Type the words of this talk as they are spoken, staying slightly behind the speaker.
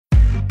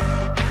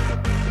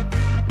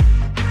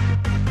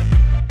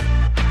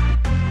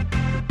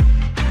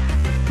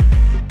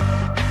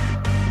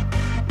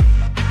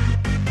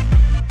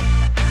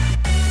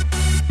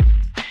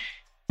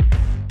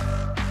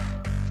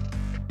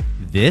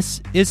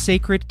This is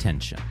Sacred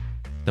Tension,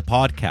 the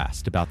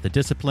podcast about the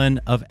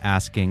discipline of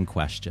asking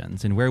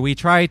questions, and where we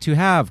try to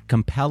have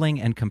compelling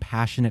and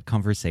compassionate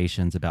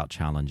conversations about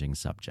challenging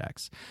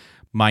subjects.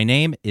 My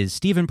name is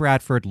Stephen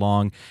Bradford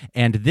Long,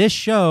 and this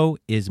show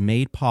is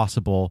made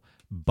possible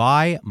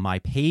by my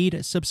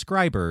paid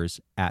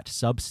subscribers at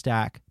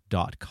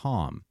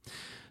Substack.com.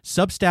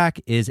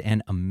 Substack is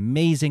an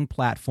amazing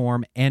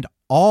platform, and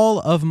all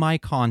of my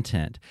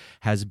content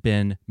has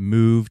been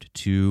moved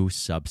to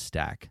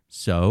Substack.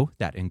 So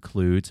that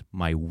includes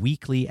my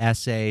weekly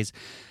essays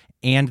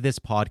and this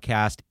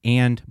podcast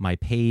and my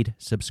paid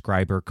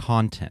subscriber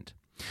content.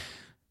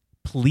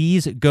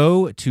 Please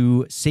go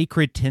to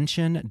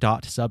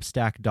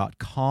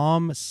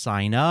sacredtension.substack.com,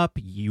 sign up.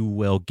 You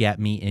will get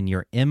me in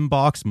your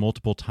inbox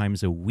multiple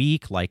times a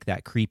week, like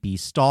that creepy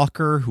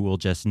stalker who will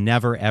just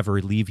never,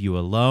 ever leave you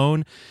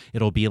alone.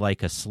 It'll be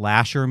like a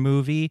slasher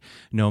movie.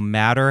 No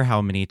matter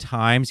how many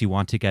times you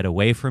want to get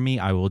away from me,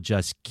 I will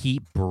just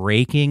keep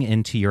breaking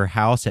into your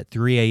house at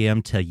 3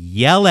 a.m. to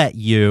yell at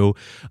you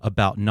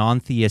about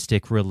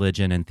non-theistic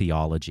religion and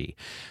theology.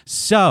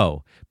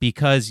 So,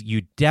 because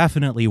you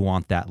definitely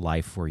want that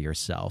life for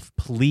yourself,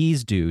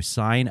 please do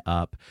sign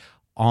up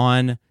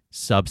on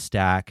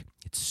Substack.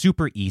 It's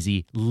super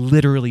easy,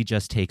 literally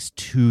just takes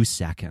 2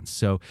 seconds.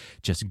 So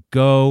just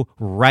go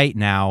right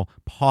now,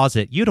 pause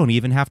it. You don't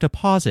even have to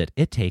pause it.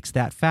 It takes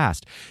that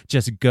fast.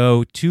 Just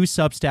go to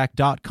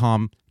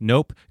substack.com.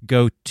 Nope,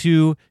 go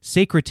to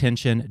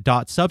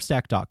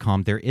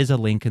sacredtension.substack.com. There is a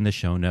link in the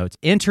show notes.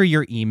 Enter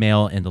your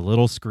email in the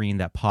little screen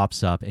that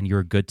pops up and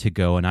you're good to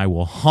go. And I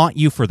will haunt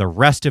you for the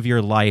rest of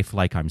your life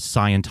like I'm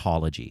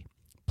Scientology.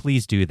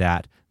 Please do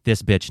that.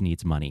 This bitch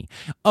needs money.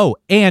 Oh,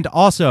 and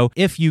also,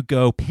 if you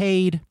go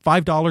paid,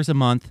 $5 a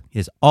month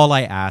is all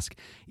I ask.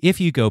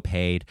 If you go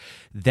paid,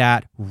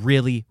 that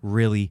really,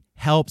 really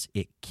helps.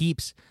 It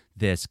keeps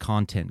this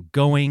content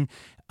going.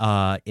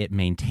 It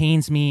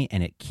maintains me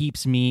and it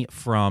keeps me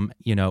from,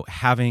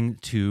 having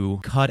to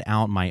cut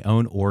out my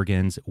own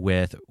organs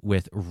with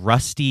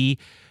rusty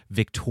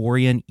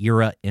Victorian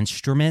era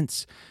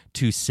instruments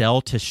to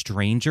sell to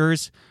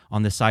strangers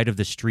on the side of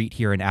the street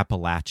here in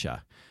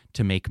Appalachia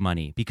to make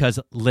money.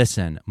 Because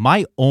listen,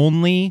 my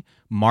only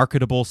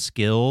marketable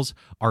skills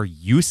are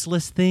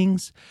useless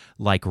things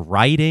like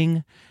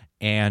writing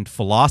and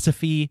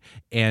philosophy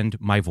and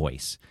my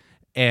voice.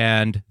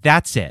 And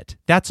that's it.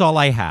 That's all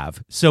I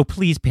have. So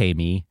please pay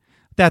me.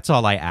 That's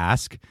all I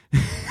ask.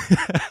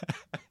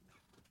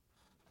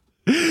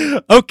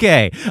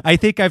 Okay, I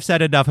think I've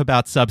said enough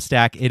about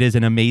Substack. It is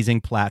an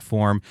amazing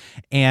platform,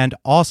 and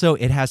also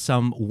it has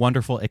some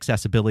wonderful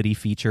accessibility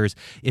features.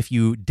 If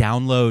you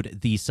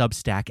download the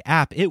Substack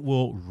app, it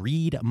will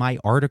read my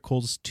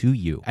articles to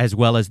you, as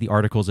well as the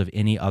articles of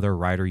any other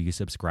writer you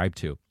subscribe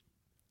to.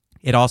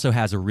 It also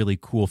has a really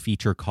cool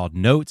feature called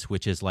Notes,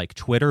 which is like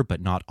Twitter, but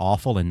not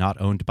awful and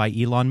not owned by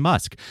Elon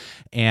Musk,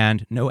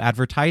 and no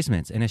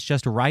advertisements, and it's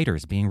just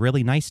writers being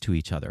really nice to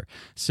each other.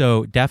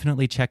 So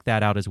definitely check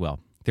that out as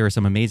well. There are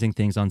some amazing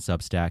things on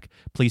Substack.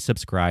 Please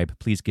subscribe.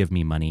 Please give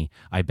me money.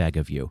 I beg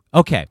of you.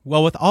 Okay,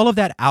 well, with all of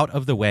that out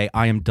of the way,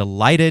 I am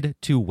delighted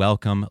to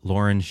welcome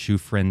Lauren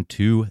Shufran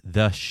to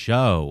the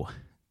show.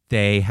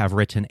 They have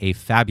written a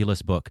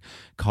fabulous book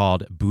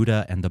called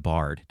Buddha and the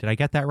Bard. Did I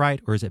get that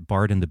right? Or is it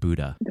Bard and the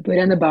Buddha? The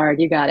Buddha and the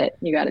Bard. You got it.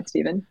 You got it,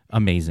 Stephen.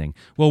 Amazing.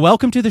 Well,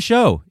 welcome to the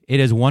show. It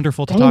is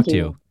wonderful to talk to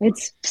you.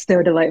 It's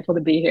so delightful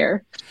to be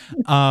here.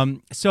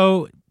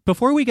 So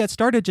before we get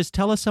started, just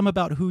tell us some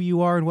about who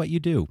you are and what you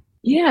do.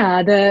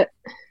 Yeah,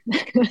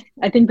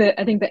 I think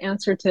the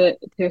answer to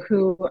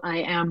who I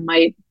am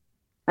might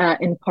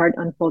in part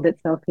unfold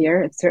itself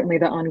here. It's certainly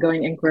the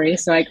ongoing inquiry.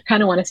 So I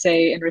kind of want to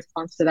say in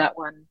response to that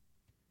one,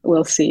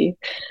 we'll see.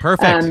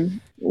 Perfect.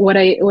 What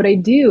I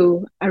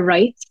do, I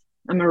write.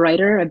 I'm a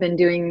writer. I've been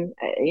doing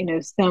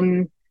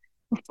some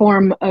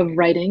form of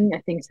writing, I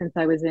think, since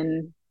I was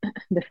in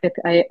the fifth.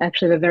 I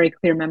actually have a very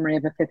clear memory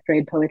of a fifth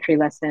grade poetry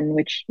lesson,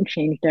 which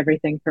changed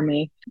everything for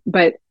me.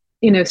 But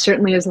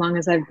certainly as long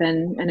as I've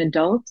been an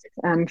adult,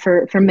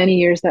 for many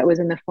years that was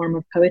in the form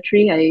of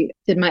poetry. I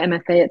did my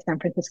MFA at San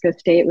Francisco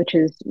State, which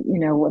is,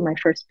 what my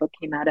first book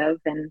came out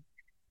of, and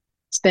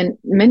spent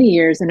many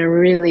years in a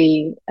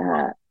really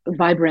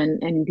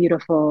vibrant and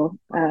beautiful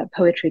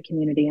poetry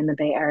community in the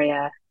Bay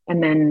Area.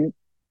 And then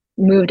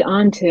moved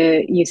on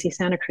to UC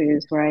Santa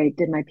Cruz, where I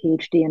did my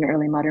PhD in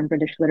early modern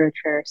British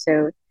literature.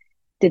 So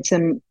did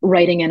some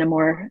writing in a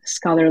more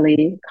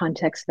scholarly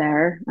context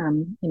there,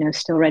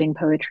 still writing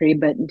poetry,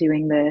 but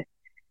doing the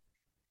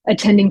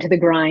attending to the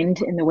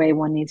grind in the way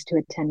one needs to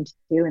attend to,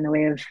 in the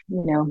way of,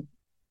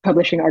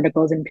 publishing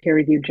articles in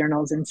peer-reviewed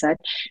journals and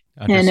such.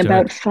 Understood. And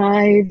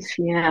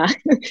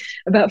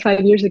about 5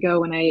 years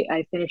ago, when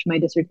I finished my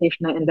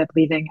dissertation, I ended up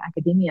leaving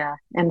academia.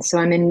 And so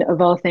of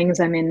all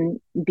things, I'm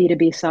in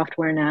B2B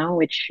software now,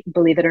 which,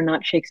 believe it or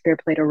not, Shakespeare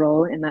played a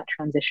role in that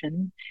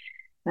transition.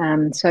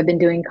 So I've been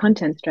doing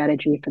content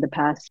strategy for the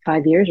past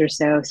 5 years or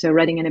so. So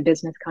writing in a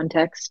business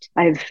context.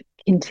 I've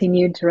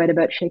continued to write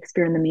about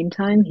Shakespeare in the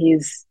meantime.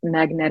 He's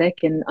magnetic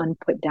and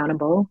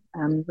unputdownable,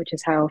 which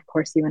is how, of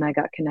course, you and I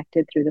got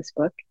connected through this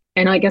book.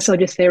 And I guess I'll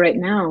just say right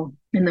now,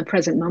 in the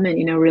present moment,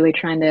 really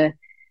trying to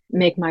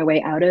make my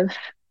way out of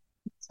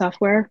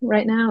software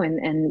right now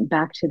and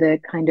back to the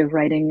kind of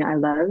writing I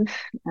love.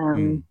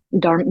 Mm.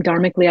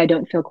 Dharmically, I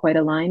don't feel quite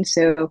aligned.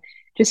 So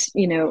just,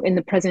 in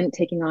the present,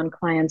 taking on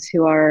clients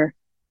who are,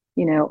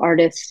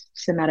 artists,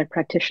 somatic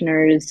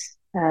practitioners,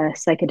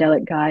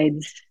 psychedelic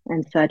guides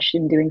and such,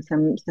 and doing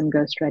some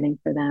ghostwriting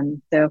for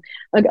them. So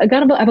I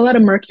have a lot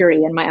of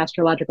Mercury in my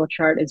astrological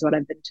chart, is what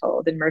I've been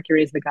told, and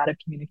Mercury is the god of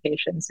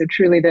communication. So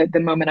truly, the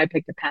moment I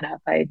picked a pen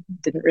up, I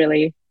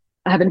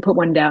haven't put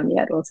one down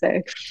yet, we'll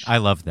say. I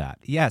love that.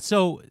 Yeah.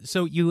 So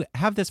you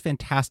have this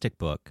fantastic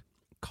book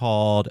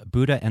called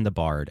Buddha and the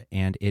Bard,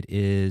 and it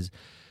is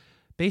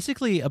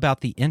basically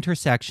about the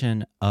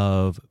intersection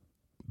of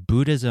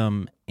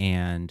Buddhism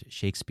and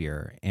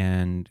Shakespeare,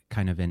 and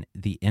kind of in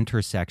the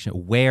intersection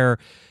where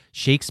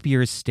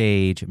Shakespeare's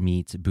stage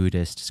meets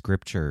Buddhist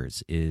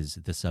scriptures is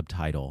the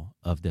subtitle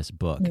of this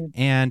book.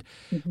 And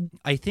Mm-hmm.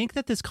 I think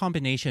that this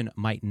combination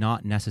might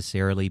not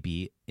necessarily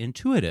be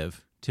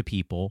intuitive to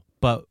people,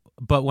 but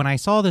when I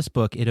saw this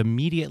book, it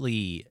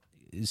immediately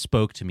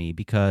spoke to me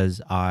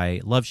because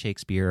I love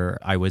Shakespeare.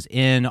 I was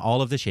in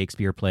all of the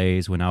Shakespeare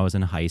plays when I was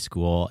in high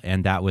school,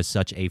 and that was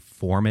such a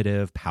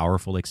formative,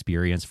 powerful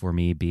experience for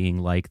me, being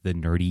like the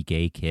nerdy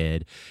gay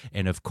kid.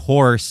 And of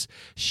course,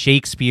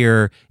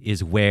 Shakespeare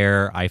is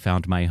where I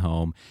found my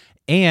home.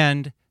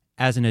 And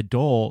as an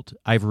adult,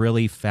 I've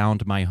really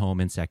found my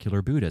home in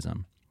secular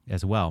Buddhism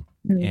as well.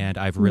 And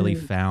I've really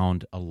Mm-hmm.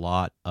 found a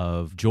lot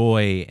of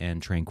joy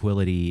and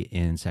tranquility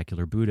in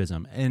secular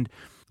Buddhism. And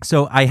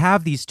so I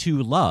have these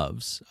two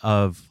loves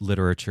of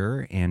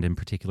literature, and in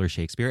particular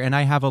Shakespeare, and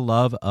I have a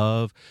love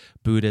of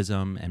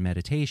Buddhism and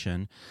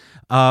meditation.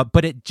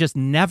 But it just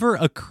never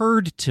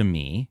occurred to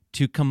me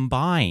to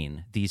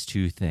combine these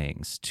two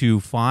things, to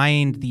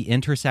find the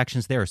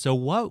intersections there. So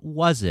what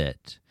was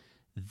it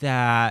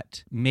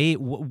that made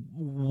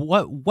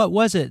what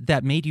was it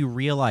that made you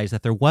realize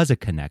that there was a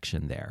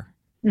connection there?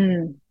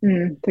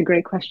 It's a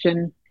great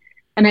question.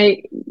 And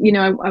I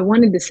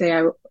wanted to say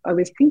I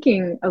was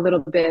thinking a little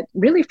bit,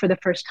 really for the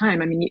first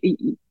time. I mean,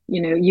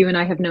 you and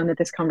I have known that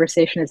this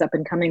conversation is up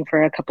and coming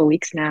for a couple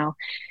weeks now.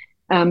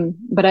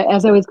 But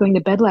as I was going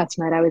to bed last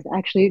night, I was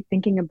actually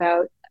thinking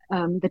about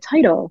the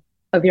title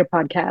of your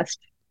podcast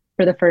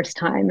for the first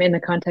time in the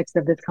context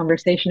of this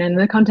conversation and in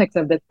the context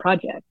of this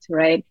project,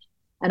 right?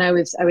 And I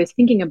was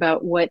thinking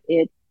about what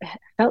it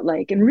felt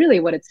like, and really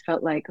what it's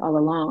felt like all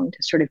along,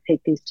 to sort of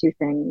take these two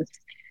things,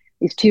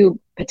 these two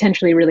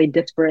potentially really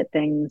disparate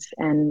things,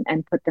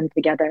 and put them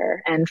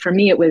together. And for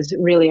me, it was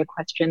really a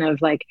question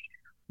of like,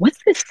 what's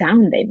the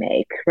sound they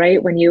make,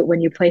 right? When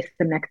you place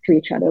them next to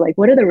each other, like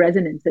what are the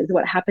resonances?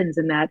 What happens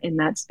in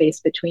that space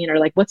between, or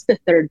like what's the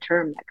third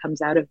term that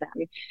comes out of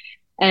them?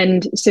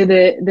 And so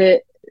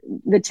the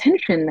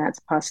tension that's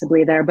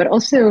possibly there, but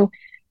also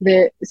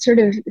the sort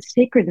of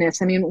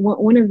sacredness. I mean,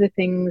 one of the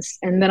things,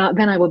 and then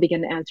I will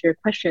begin to answer your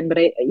question. But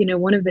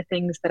one of the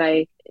things that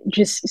I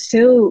just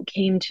so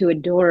came to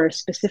adore,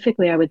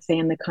 specifically, I would say,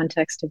 in the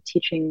context of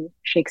teaching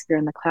Shakespeare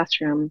in the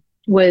classroom,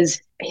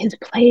 was his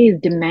plays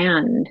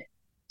demand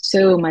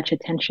so much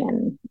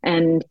attention.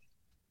 And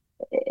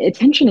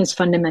attention is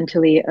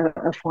fundamentally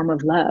a form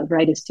of love,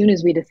 right? As soon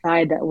as we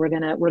decide that we're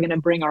gonna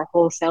bring our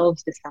whole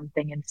selves to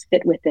something and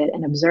sit with it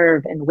and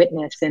observe and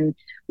witness and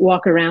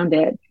walk around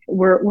it,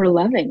 we're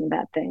loving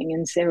that thing.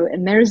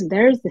 And there's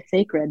the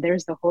sacred,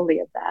 there's the holy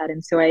of that.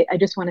 And so I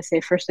just want to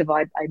say, first of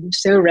all, I'm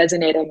so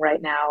resonating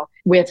right now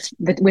with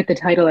the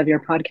title of your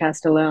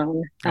podcast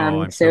alone.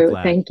 Oh, I'm so So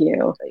glad. thank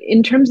you.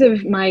 In terms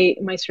of my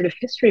sort of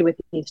history with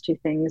these two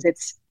things,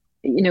 it's,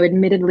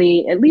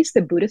 admittedly, at least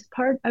the Buddhist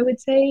part, I would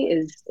say,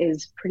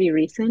 is pretty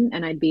recent,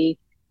 and I'd be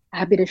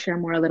happy to share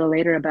more a little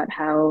later about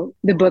how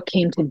the book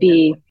came to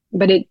be.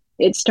 But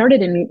it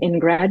started in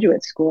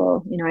graduate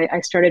school.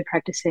 I started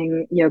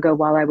practicing yoga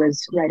while I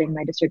was writing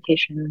my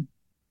dissertation.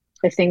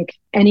 I think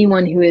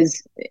anyone who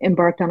is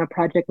embarked on a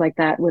project like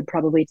that would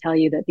probably tell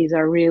you that these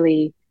are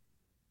really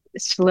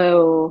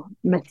slow,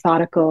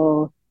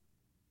 methodical,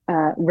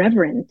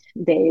 reverent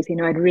days.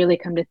 I'd really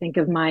come to think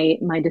of my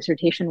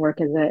dissertation work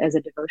as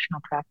a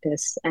devotional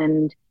practice,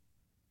 and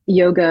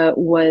yoga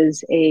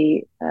was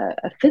a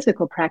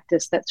physical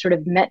practice that sort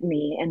of met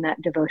me in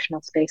that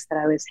devotional space that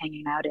I was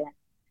hanging out in.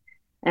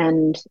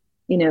 And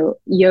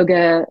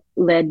yoga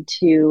led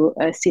to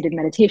a seated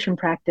meditation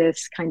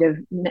practice, kind of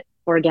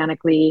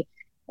organically.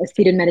 A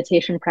seated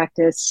meditation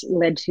practice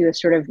led to a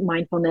sort of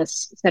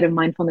set of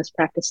mindfulness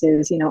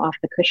practices, off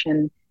the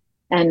cushion.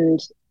 And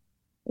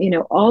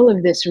all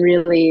of this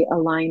really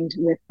aligned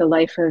with the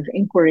life of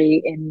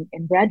inquiry in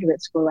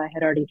graduate school I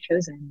had already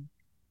chosen.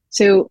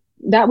 So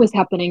that was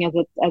happening as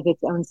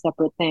its own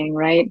separate thing,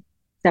 right?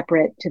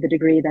 Separate to the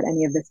degree that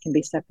any of this can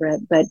be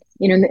separate. But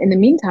in the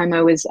meantime,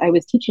 I was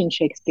teaching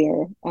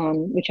Shakespeare,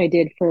 which I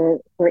did for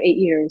 8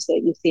 years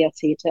at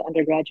UCSC to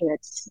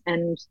undergraduates,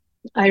 and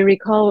I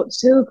recall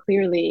so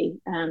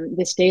clearly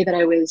this day that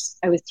I was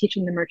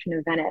teaching The Merchant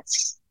of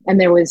Venice, And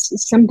there was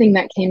something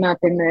that came up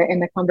in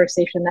the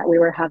conversation that we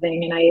were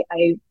having, and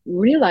I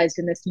realized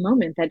in this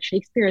moment that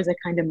Shakespeare is a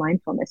kind of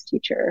mindfulness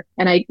teacher.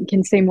 And I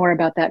can say more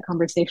about that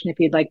conversation if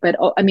you'd like. But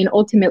I mean,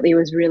 ultimately, it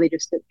was really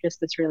just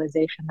this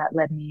realization that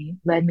led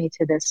me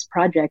to this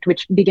project,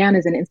 which began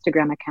as an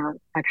Instagram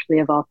account, actually,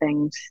 of all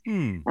things,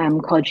 Hmm.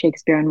 called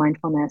Shakespeare and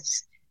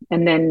Mindfulness,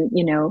 and then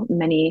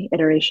many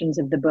iterations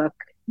of the book.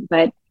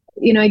 But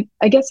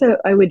I guess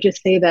I would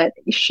just say that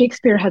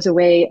Shakespeare has a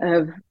way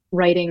of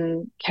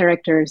writing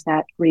characters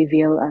that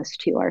reveal us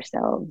to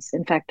ourselves.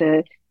 In fact,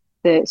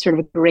 the sort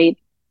of great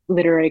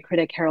literary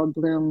critic Harold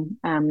Bloom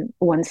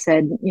once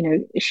said,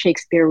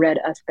 Shakespeare read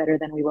us better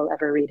than we will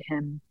ever read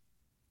him.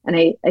 And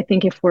I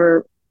think if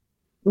we're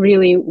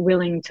really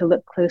willing to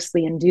look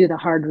closely and do the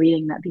hard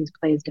reading that these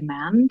plays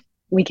demand,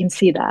 we can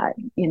see that.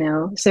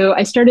 So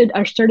I started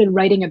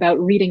writing about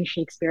reading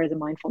Shakespeare as a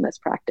mindfulness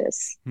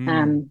practice.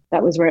 Hmm.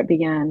 That was where it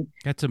began.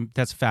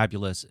 That's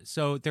fabulous.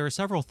 So there are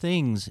several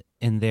things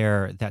in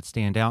there that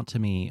stand out to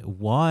me.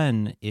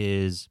 One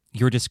is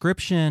your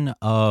description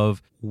of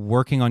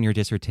working on your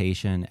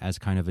dissertation as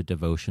kind of a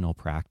devotional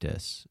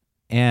practice.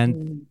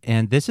 And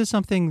this is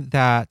something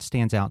that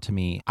stands out to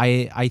me.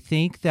 I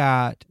think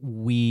that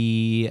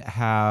we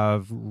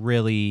have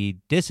really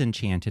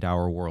disenchanted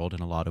our world in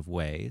a lot of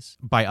ways.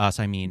 By us,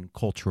 I mean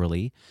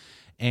culturally.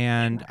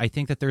 And Sure. I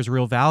think that there's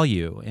real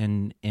value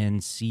in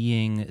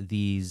seeing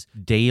these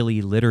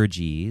daily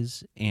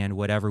liturgies and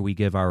whatever we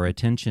give our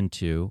attention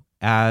to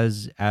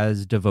as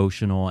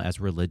devotional, as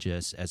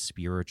religious, as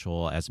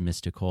spiritual, as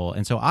mystical.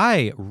 And so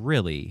I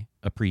really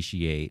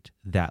appreciate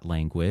that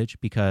language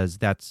because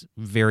that's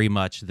very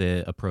much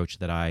the approach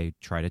that I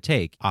try to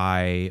take.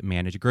 I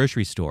manage a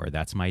grocery store.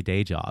 That's my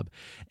day job.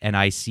 And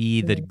I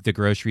see the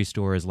grocery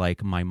store as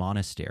like my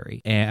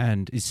monastery.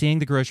 And seeing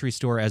the grocery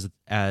store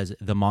as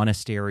the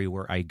monastery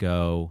where I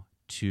go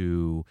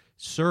to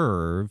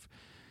serve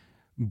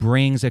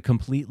brings a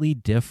completely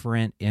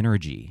different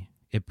energy.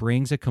 It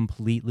brings a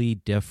completely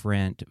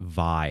different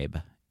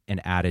vibe and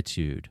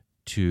attitude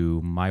to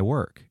my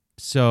work.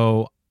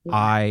 So Yeah.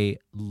 I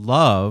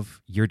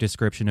love your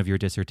description of your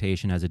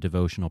dissertation as a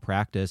devotional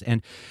practice.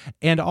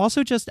 And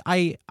also just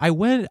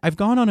I've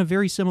gone on a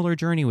very similar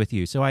journey with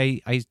you. So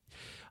I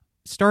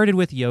started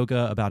with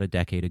yoga about a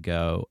decade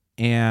ago,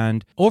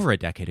 and over a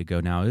decade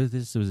ago now.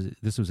 This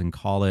was in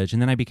college,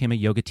 and then I became a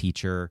yoga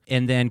teacher,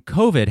 and then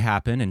COVID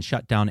happened and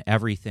shut down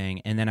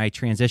everything, and then I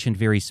transitioned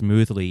very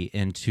smoothly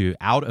into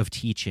out of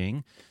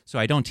teaching. So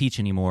I don't teach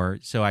anymore.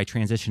 So I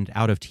transitioned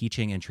out of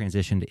teaching and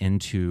transitioned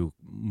into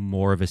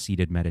more of a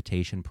seated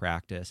meditation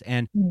practice,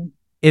 and Mm.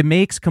 it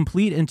makes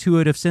complete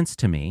intuitive sense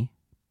to me.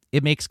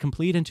 It makes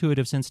complete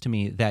intuitive sense to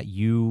me that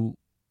you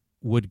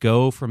would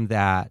go from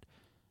that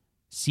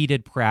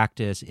seated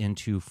practice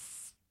into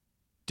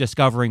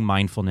discovering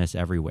mindfulness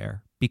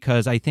everywhere.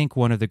 Because I think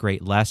one of the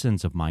great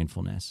lessons of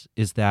mindfulness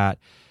is that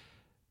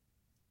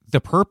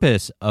the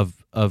purpose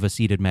of a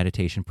seated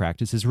meditation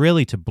practice is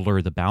really to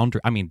blur the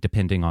boundary. I mean,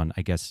 depending on,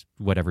 I guess,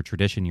 whatever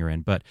tradition you're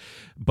in, but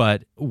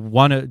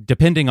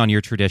depending on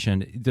your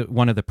tradition,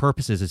 one of the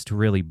purposes is to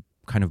really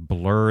kind of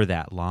blur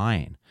that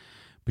line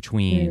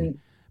between Mm.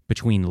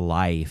 between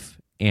life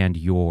and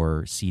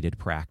your seated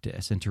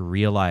practice, and to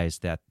realize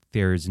that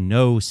there's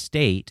no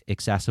state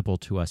accessible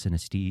to us in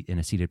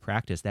a seated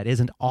practice that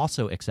isn't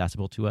also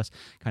accessible to us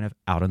kind of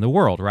out in the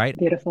world, right?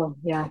 Beautiful.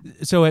 Yeah.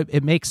 So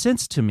it makes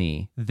sense to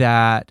me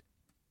that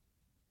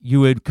you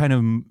would kind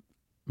of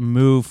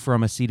move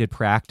from a seated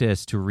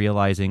practice to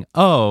realizing,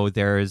 oh,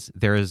 there's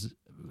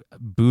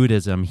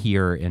Buddhism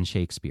here in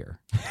Shakespeare.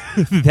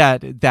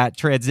 that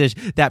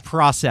transition, that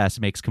process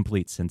makes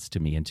complete sense to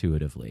me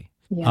intuitively.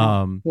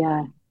 Yeah.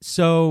 Yeah.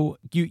 So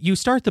you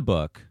start the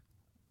book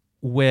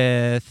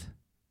with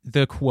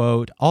the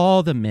quote,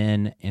 "All the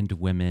men and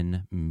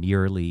women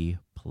merely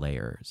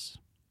players."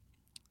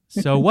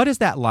 So what is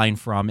that line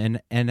from,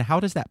 and how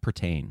does that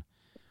pertain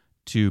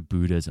to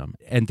Buddhism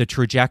and the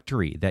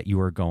trajectory that you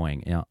are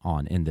going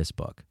on in this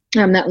book?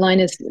 That line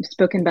is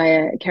spoken by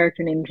a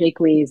character named Jake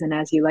Wees, and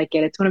As You Like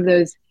It. It's one of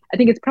those. I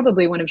think it's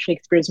probably one of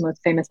Shakespeare's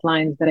most famous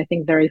lines, but I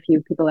think very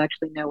few people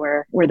actually know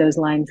where those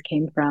lines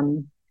came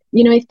from.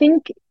 I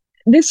think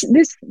this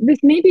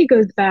maybe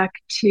goes back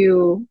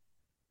to.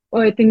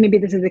 Well, I think maybe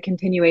this is a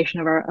continuation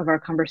of our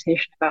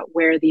conversation about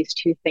where these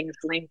two things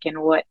link and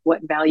what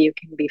value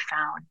can be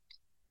found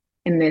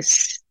in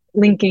this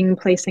linking,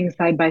 placing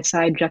side by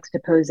side,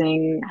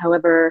 juxtaposing.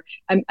 However,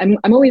 I'm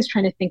always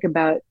trying to think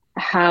about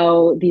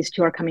how these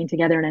two are coming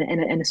together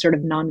in a sort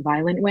of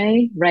nonviolent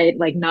way, right?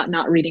 Like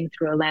not reading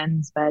through a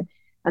lens, but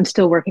I'm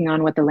still working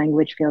on what the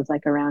language feels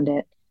like around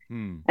it.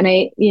 Hmm. And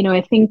I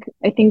think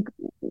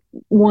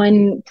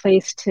one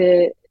place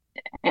to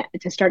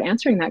start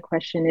answering that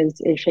question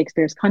is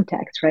Shakespeare's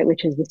context, right?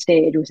 Which is the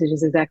stage, which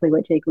is exactly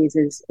what Jake Wees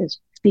is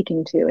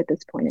speaking to at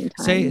this point in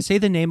time. Say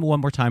the name one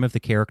more time of the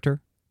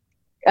character.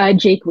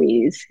 Jake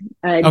Wees,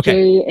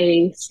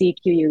 Okay,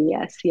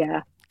 Jacquees.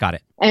 Yeah. got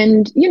it.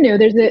 And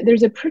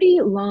there's a pretty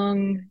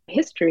long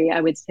history,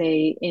 I would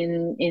say,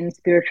 in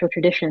spiritual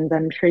traditions.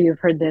 I'm sure you've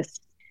heard this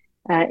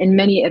in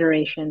many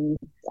iterations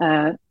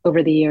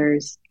over the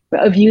years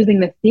of using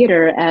the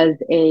theater as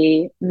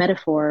a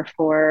metaphor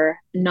for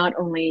not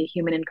only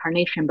human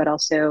incarnation but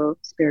also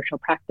spiritual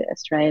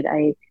practice. Right?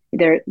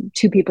 There are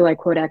two people I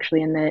quote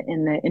actually in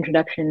the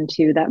introduction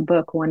to that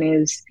book. One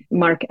is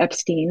Mark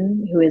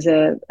Epstein, who is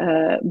a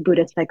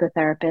Buddhist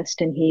psychotherapist,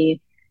 and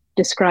he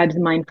describes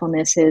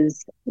mindfulness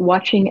as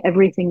watching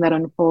everything that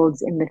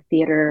unfolds in the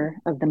theater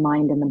of the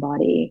mind and the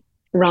body.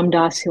 Ram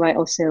Dass, who I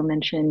also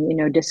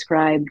mentioned,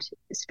 described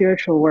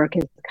spiritual work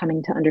as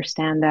coming to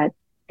understand that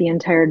the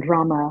entire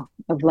drama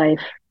of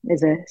life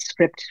is a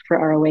script for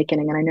our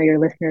awakening. And I know your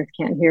listeners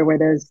can't hear where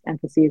those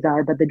emphases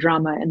are, but the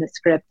drama and the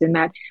script, and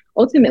that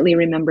ultimately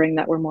remembering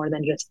that we're more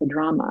than just the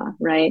drama,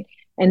 right?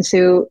 And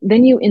so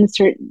then you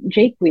insert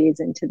Jake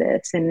into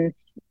this, and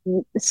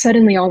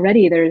suddenly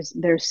already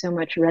there's so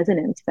much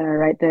resonance there,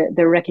 right?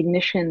 The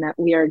recognition that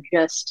we are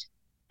just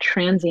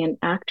transient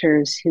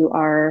actors who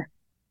are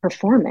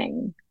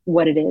performing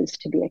what it is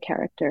to be a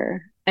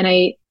character. And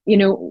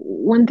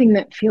one thing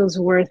that feels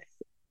worth,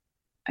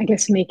 I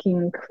guess,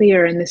 making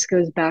clear, and this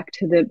goes back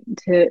to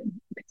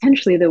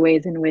potentially the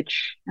ways in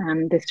which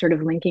this sort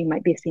of linking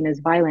might be seen as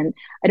violent.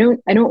 I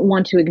don't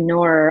want to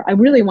ignore. I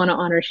really want to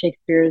honor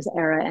Shakespeare's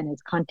era and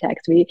his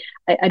context.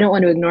 I don't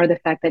want to ignore the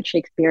fact that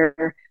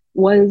Shakespeare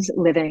was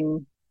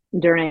living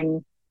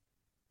during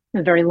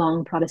a very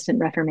long Protestant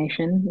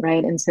Reformation,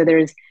 right? And so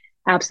there's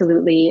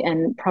absolutely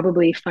and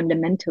probably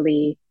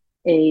fundamentally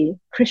a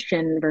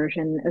Christian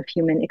version of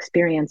human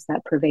experience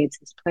that pervades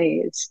his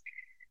plays.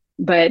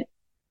 But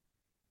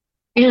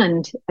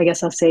and I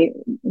guess I'll say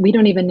we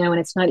don't even know, and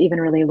it's not even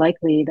really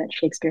likely that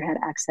Shakespeare had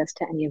access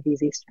to any of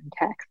these Eastern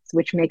texts,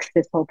 which makes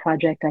this whole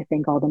project, I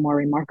think, all the more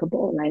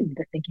remarkable, right?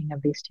 The thinking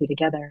of these two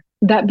together.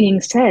 That being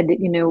said,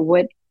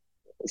 what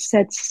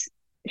sets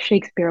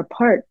Shakespeare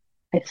apart,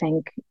 I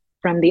think,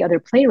 from the other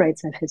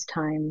playwrights of his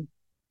time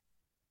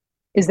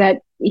is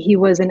that he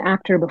was an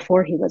actor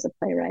before he was a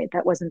playwright.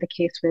 That wasn't the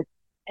case with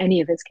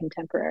any of his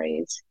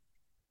contemporaries,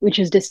 which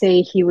is to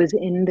say he was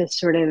in this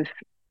sort of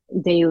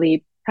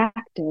daily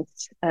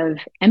practice of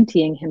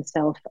emptying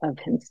himself of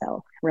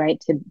himself, right?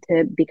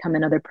 To become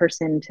another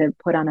person, to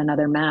put on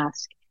another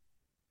mask.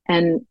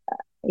 And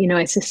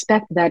I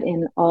suspect that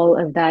in all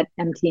of that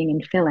emptying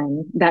and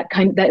filling, that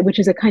which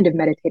is a kind of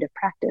meditative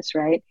practice,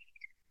 right?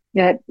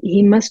 That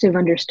he must have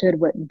understood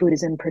what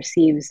Buddhism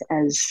perceives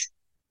as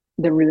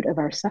the root of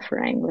our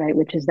suffering, right?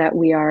 Which is that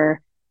we are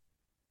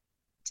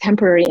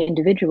temporary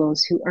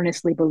individuals who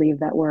earnestly believe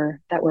that we're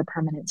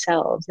permanent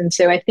selves. And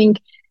so I think,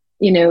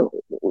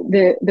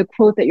 the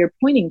quote that you're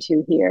pointing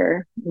to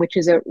here, which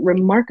is a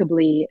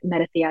remarkably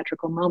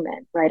meta-theatrical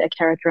moment, right? A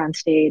character on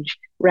stage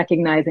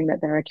recognizing that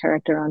they're a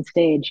character on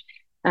stage.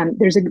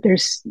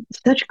 There's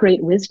such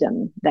great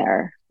wisdom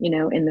there,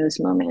 in those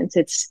moments.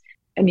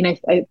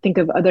 I think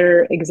of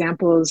other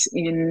examples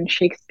in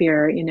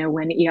Shakespeare,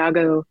 when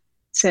Iago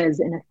says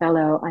in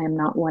Othello, "I am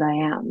not what I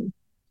am,"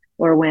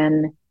 or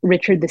when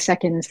Richard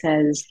II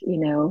says,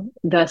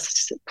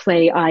 "Thus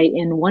play I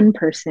in one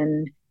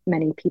person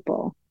many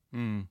people."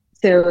 Mm.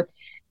 So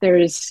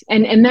there's,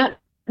 and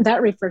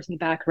that refers me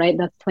back, right?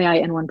 That's play I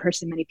in one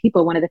person many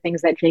people. One of the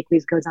things that Jake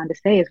goes on to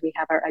say is we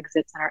have our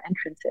exits and our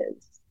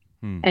entrances.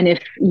 Mm. And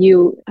if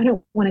I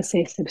don't want to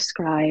say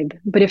subscribe,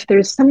 but if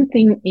there's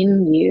something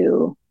in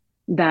you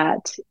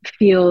that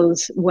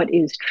feels what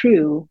is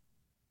true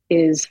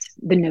is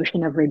the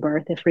notion of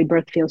rebirth. If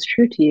rebirth feels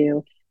true to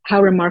you,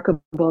 how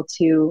remarkable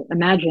to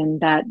imagine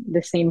that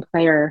the same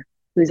player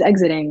who's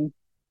exiting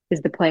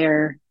is the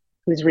player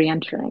who's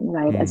re-entering,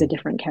 right, as a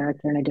different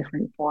character in a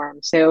different form.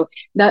 So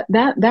that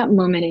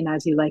moment in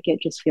As You Like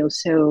It just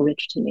feels so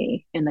rich to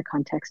me in the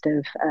context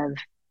of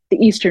the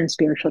Eastern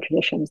spiritual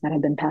traditions that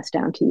have been passed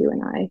down to you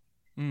and I.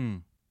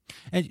 Mm.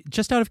 And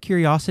just out of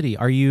curiosity,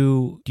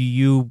 do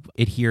you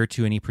adhere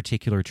to any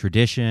particular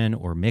tradition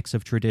or mix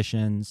of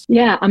traditions?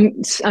 Yeah,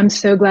 I'm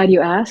so glad you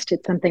asked.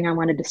 It's something I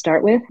wanted to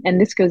start with, and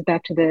this goes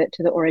back to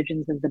the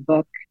origins of the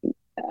book.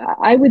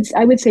 I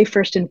would say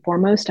first and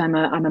foremost, I'm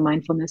a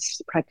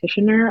mindfulness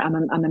practitioner. I'm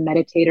a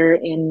meditator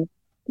in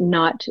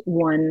not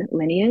one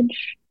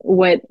lineage.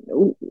 What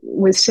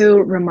was so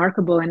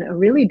remarkable and a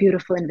really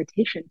beautiful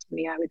invitation to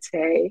me, I would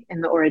say, in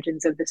the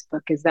origins of this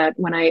book is that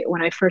when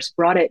I first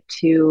brought it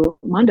to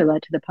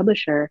Mandala, to the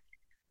publisher,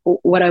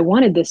 what I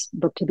wanted this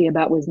book to be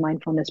about was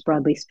mindfulness,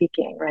 broadly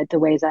speaking, right? The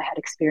ways I had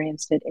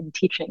experienced it in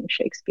teaching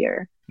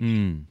Shakespeare.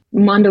 Mm.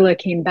 Mandala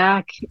came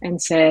back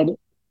and said,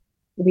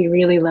 "We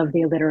really love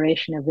the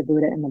alliteration of the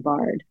Buddha and the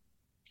Bard."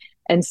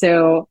 And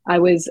so I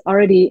was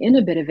already in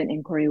a bit of an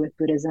inquiry with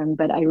Buddhism,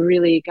 but I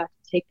really got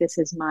to take this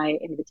as my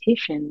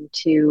invitation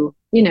to,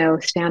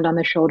 stand on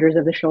the shoulders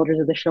of the shoulders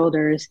of the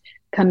shoulders,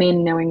 come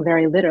in knowing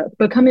very little,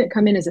 but come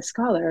in as a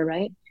scholar,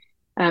 right?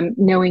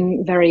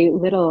 Knowing very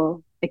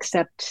little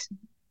except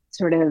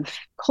sort of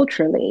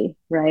culturally,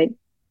 right,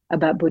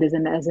 about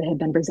Buddhism as it had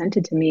been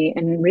presented to me,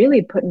 and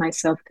really put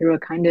myself through a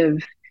kind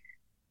of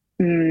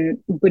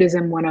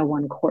Buddhism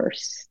 101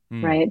 course,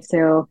 right?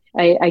 So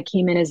I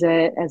came in as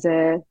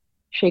a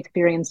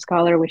Shakespearean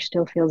scholar, which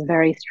still feels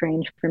very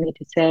strange for me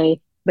to say,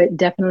 but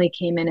definitely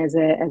came in as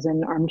a as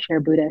an armchair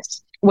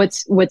Buddhist.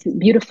 What's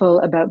beautiful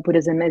about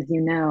Buddhism, as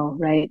you know,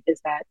 right, is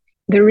that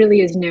there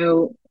really is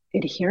no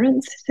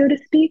adherence, so to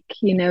speak.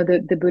 You know,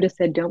 the Buddha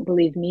said, "Don't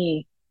believe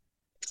me,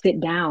 sit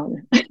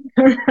down,"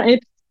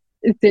 right?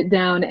 Sit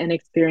down and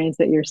experience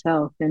it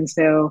yourself. And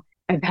so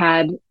I've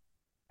had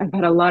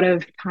a lot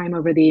of time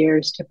over the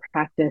years to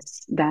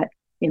practice that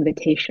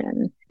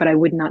invitation, but I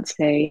would not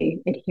say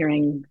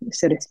adhering,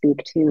 so to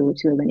speak, to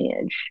a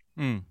lineage.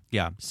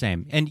 Yeah,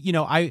 same. And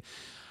I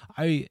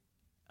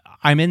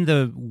I'm in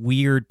the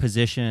weird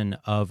position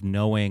of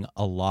knowing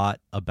a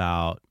lot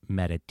about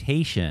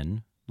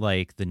meditation,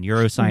 like the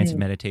neuroscience of Mm,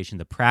 meditation,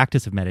 the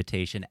practice of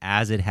meditation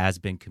as it has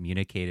been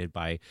communicated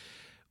by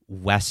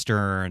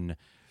Western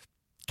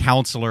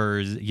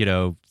counselors,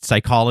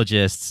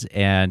 psychologists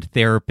and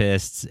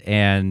therapists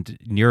and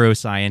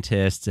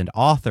neuroscientists and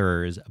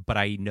authors, but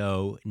I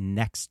know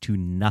next to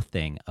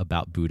nothing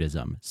about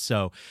Buddhism.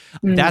 So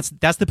mm,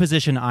 that's the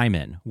position I'm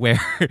in, where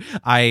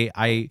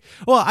I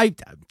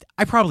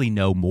probably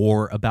know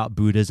more about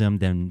Buddhism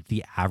than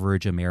the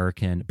average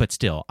American, but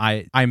still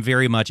I'm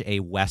very much a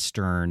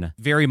Western,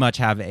 very much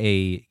have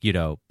a,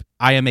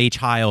 I am a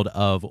child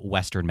of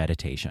Western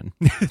meditation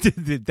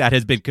that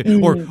has been,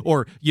 mm.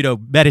 or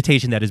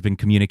meditation that has been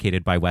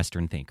communicated by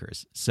Western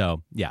thinkers.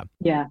 So yeah,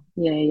 Yeah.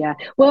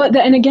 Well,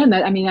 and again,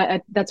 that I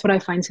mean, that's what I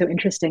find so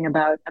interesting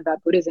about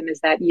Buddhism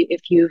is that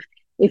if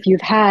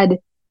you've had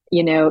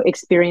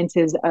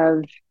experiences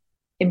of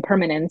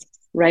impermanence,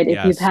 right? If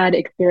you've yes, had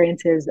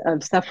experiences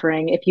of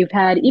suffering, if you've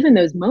had even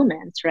those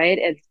moments, right,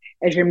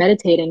 as you're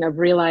meditating of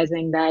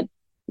realizing that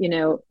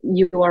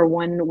you are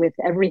one with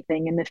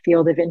everything and the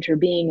field of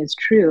interbeing is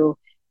true,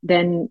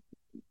 then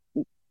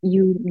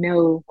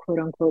quote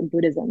unquote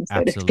Buddhism,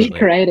 so to speak,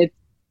 absolutely, right? It's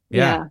yeah,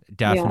 yeah, yeah.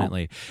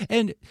 definitely.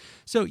 And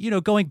so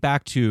going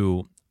back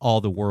to all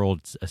the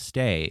world's a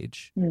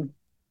stage, Mm,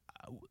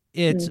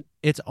 mm,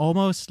 it's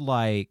almost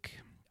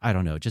like, I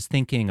don't know, just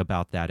thinking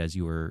about that as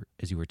you were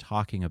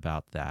talking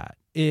about that.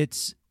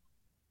 It's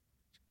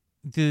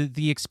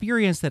the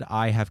experience that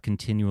I have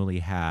continually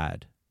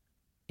had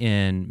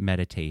in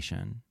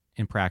meditation,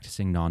 in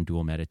practicing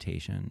non-dual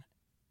meditation.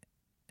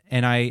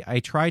 And I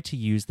tried to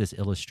use this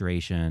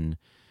illustration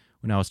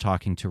when I was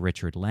talking to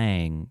Richard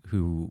Lang,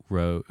 who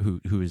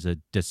is a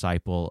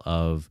disciple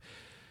of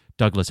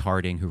Douglas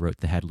Harding, who wrote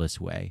The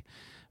Headless Way,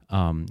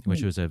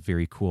 which mm, was a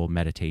very cool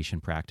meditation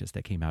practice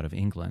that came out of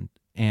England.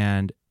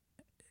 And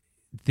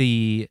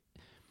the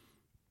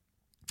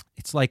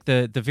it's like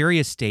the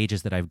various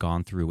stages that I've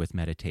gone through with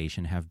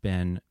meditation have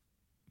been,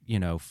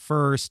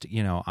 first,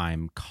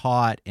 I'm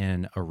caught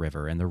in a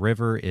river, and the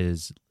river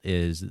is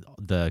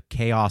the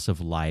chaos of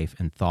life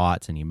and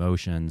thoughts and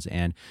emotions,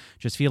 and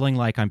just feeling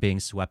like I'm being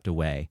swept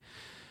away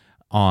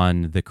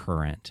on the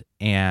current,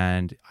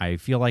 and I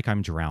feel like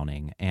I'm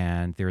drowning,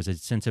 and there's a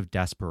sense of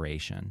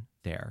desperation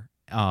there.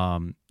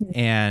 mm,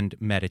 And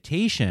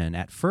meditation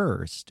at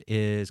first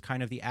is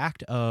kind of the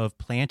act of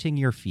planting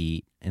your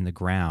feet in the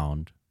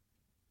ground,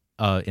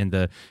 in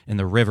the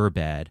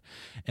riverbed,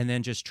 and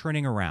then just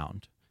turning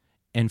around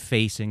and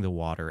facing the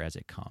water as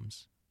it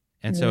comes.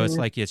 And so it's mm,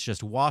 like it's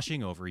just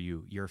washing over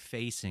you. You're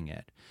facing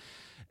it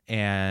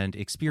and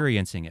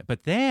experiencing it.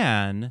 But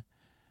then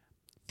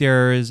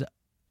there's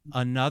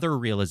another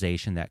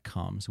realization that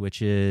comes,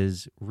 which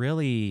is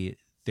really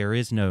there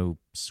is no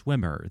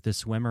swimmer. The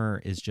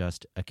swimmer is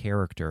just a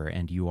character,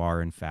 and you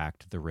are, in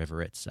fact, the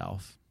river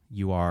itself.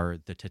 You are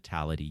the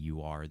totality,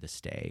 you are the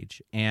stage.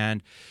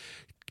 And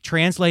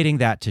translating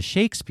that to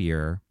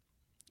Shakespeare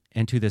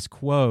and to this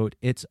quote,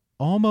 it's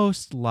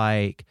almost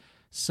like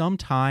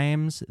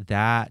sometimes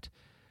that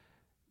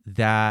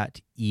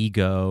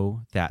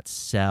ego, that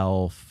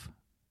self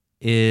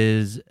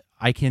is,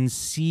 I can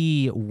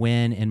see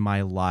when in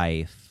my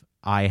life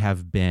I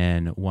have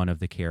been one of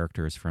the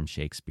characters from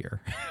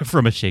Shakespeare,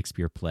 from a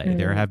Shakespeare play.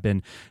 There mm, have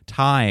been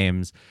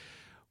times,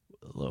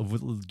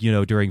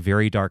 during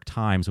very dark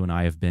times when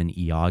I have been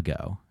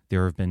Iago.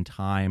 There have been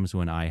times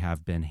when I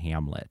have been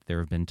Hamlet. There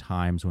have been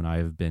times when I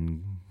have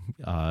been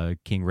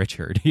King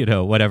Richard,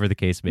 whatever the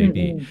case may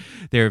be. mm,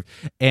 There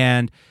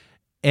and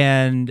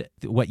and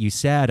what you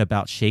said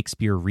about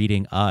Shakespeare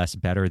reading us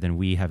better than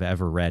we have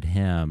ever read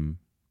him,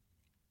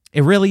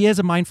 it really is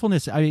a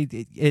mindfulness. I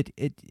mean,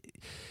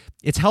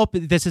 it's help.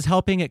 This is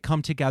helping it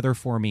come together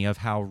for me of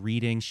how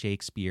reading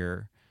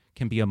Shakespeare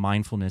can be a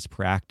mindfulness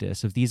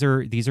practice. Of these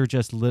are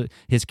just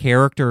his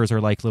characters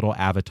are like little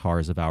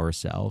avatars of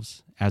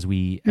ourselves as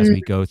we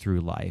mm. go through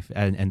life,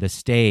 and the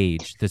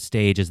stage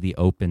is the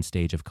open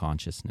stage of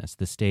consciousness.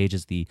 The stage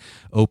is the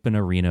open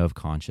arena of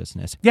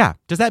consciousness. Yeah,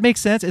 does that make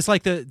sense? It's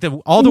like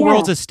the all the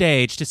world's Yeah. a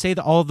stage. To say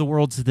that all of the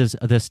world's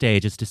the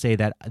stage is to say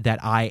that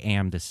I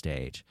am the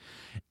stage,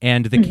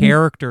 and the Mhm.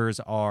 characters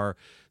are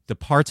the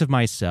parts of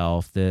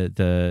myself,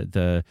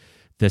 the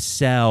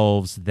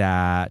selves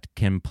that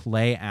can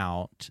play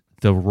out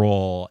the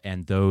role,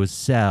 and those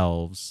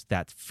selves,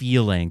 that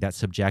feeling, that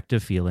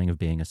subjective feeling of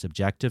being a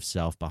subjective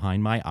self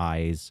behind my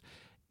eyes,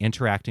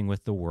 interacting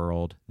with the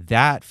world,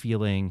 that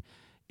feeling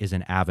is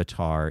an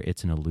avatar,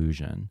 it's an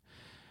illusion.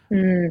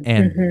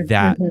 And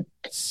that Mm-hmm.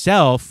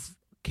 self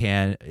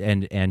can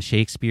and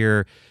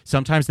Shakespeare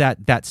sometimes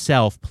that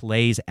self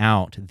plays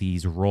out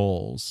these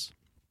roles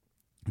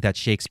that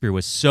Shakespeare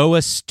was so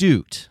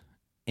astute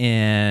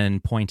in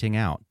pointing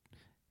out.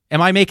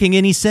 Am I making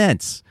any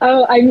sense?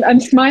 Oh, I'm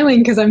smiling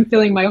because I'm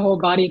feeling my whole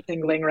body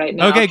tingling right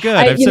now. Okay, good.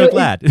 I'm so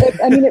glad.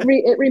 I mean,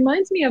 it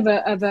reminds me of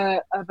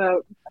a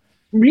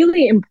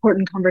really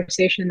important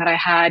conversation that I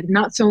had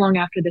not so long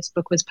after this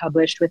book was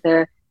published with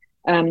a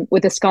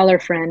scholar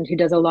friend who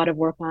does a lot of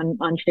work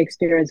on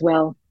Shakespeare as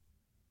well.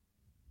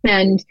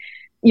 And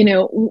you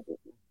know,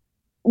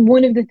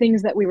 one of the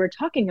things that we were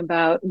talking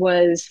about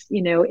was,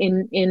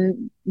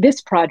 in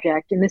this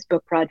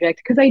book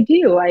project, because I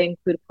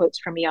include quotes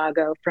from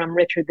Iago, from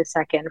Richard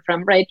II,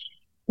 from right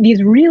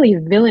these really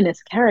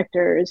villainous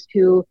characters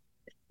who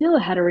still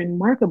had a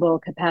remarkable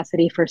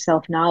capacity for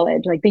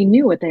self-knowledge. Like they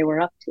knew what they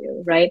were up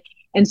to, right?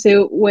 And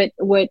so what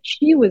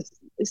she was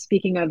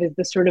speaking of is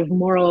the sort of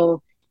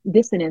moral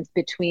dissonance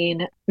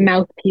between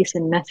mouthpiece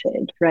and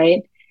message,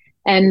 right?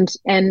 And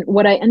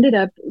what I ended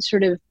up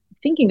sort of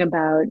thinking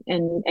about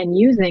and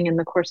using in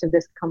the course of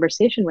this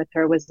conversation with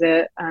her was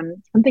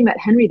something that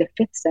Henry V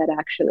said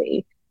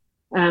actually,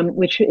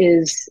 which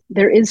is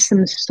there is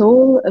some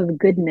soul of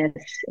goodness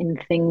in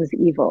things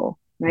evil,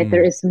 right?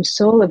 There Mm, is some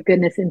soul of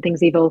goodness in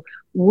things evil.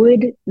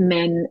 Would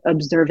men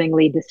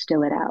observingly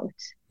distill it out,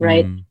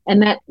 right? mm,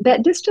 And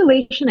that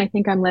distillation, I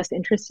think I'm less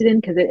interested in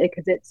because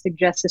it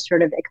suggests a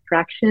sort of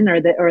extraction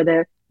or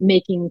the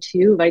making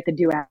to, like the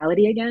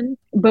duality again.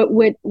 But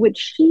what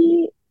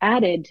she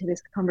added to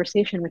this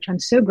conversation, which I'm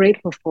so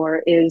grateful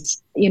for,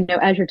 is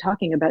as you're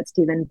talking about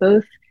Stephen,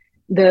 both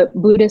the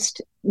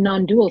Buddhist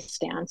non-dual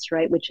stance,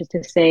 right, which is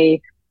to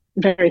say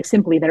very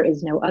simply there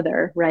is no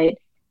other, right,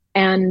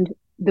 and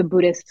the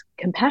Buddhist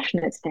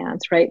compassionate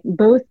stance, right,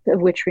 both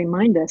of which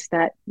remind us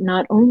that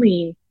not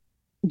only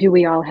do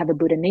we all have a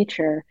Buddha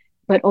nature,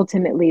 but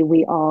ultimately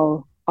we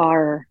all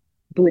are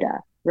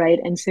Buddha, right?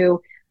 And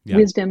so yeah,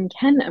 wisdom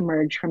can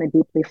emerge from a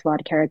deeply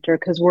flawed character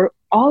because we're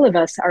all of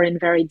us are in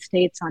varied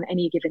states on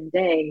any given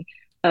day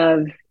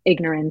of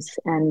ignorance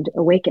and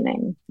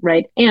awakening,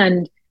 right?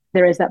 And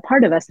there is that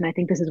part of us, and I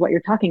think this is what you're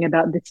talking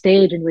about, the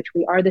stage in which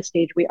we are the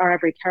stage, we are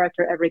every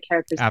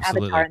character's avatar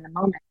absolutely. in the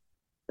moment.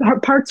 Our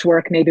parts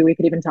work, maybe we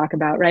could even talk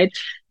about, right?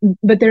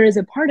 But there is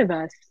a part of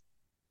us,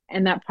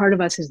 and that part of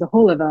us is the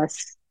whole of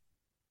us,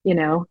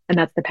 and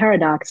that's the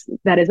paradox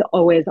that is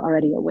always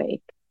already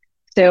awake.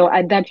 So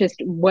that just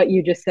what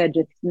you just said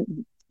just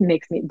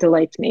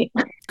delights me.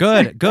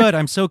 Good, good.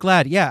 I'm so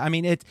glad. Yeah, I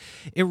mean it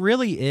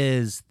really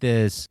is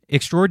this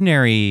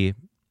extraordinary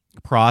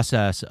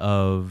process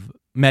of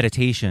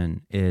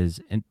meditation is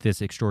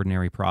this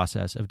extraordinary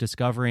process of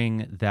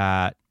discovering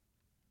that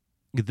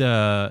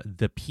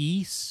the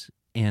peace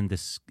and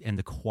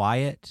the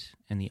quiet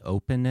and the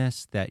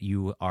openness that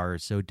you are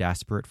so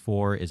desperate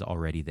for is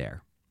already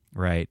there,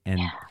 right?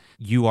 And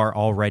you are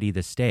already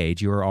the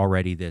stage. You are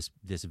already this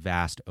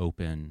vast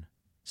open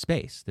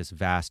space, this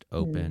vast Mm.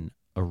 open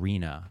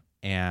arena.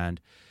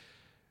 And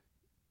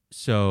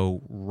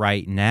so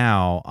right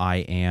now I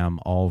am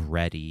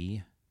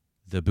already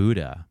the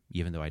Buddha,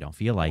 even though I don't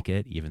feel like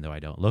it, even though I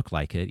don't look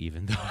like it,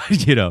 even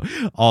though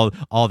all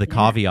the Yeah.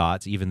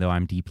 caveats, even though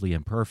I'm deeply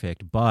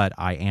imperfect, but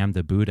I am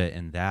the Buddha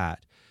in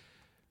that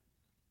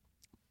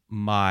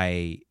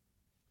my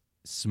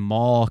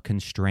small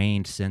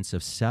constrained sense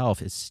of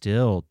self is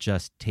still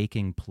just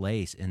taking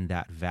place in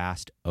that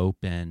vast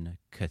open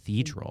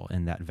cathedral,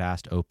 in that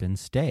vast open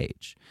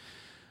stage.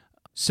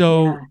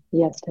 So Yeah.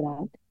 Yes to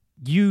that.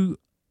 you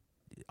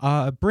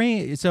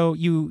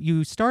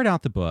you start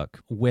out the book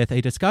with a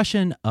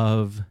discussion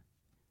of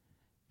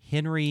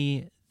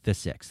Henry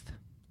VI,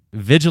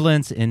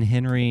 vigilance in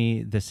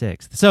Henry VI.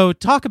 So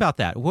talk about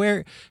that.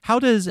 How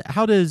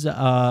does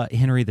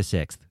Henry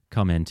VI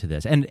come into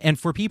this? And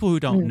for people who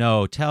don't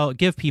Mm. know,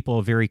 give people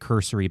a very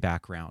cursory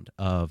background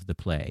of the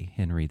play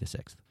Henry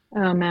VI.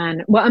 Oh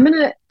man. Well,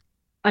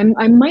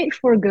 I might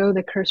forego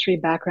the cursory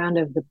background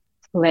of the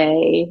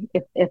play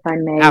if I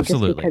may, just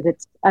Absolutely.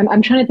 because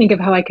I'm trying to think of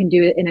how I can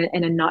do it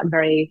in a not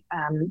very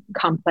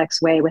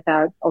complex way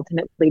without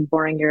ultimately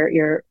boring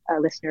your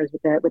listeners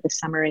with a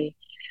summary.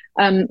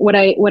 What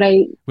I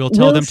We'll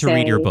tell will them to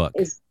read your say book.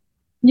 is,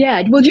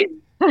 yeah, we'll just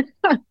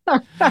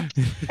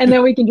and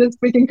then we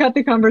can cut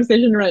the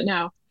conversation right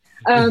now.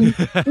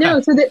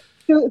 No, so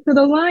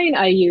the line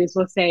I use,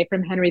 we'll say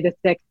from Henry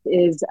VI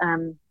is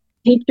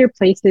take your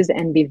places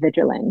and be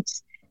vigilant.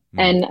 Mm,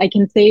 And I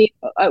can say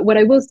what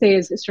I will say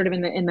is sort of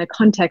in the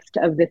context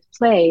of this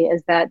play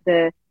is that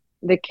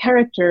the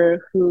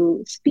character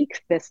who speaks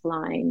this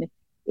line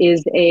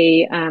is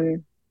a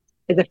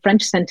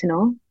French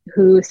sentinel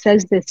who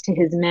says this to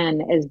his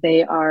men as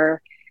they are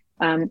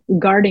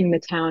guarding the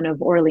town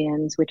of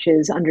Orleans, which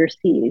is under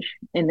siege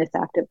in this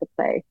act of the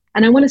play.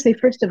 And I want to say,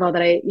 first of all,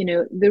 that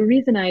the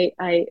reason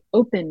I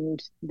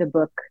opened the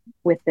book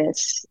with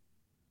this,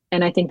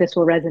 and I think this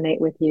will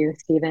resonate with you,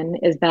 Stephen,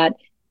 is that,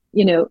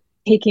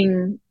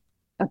 taking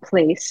a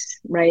place,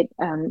 right?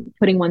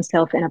 Putting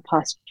oneself in a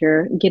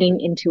posture, getting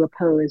into a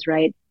pose,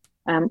 right?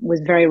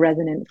 was very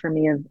resonant for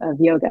me of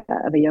yoga,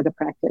 of a yoga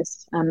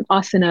practice.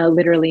 Asana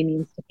literally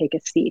means to take a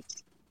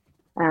seat,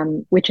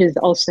 which is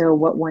also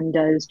what one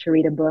does to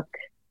read a book,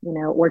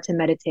 or to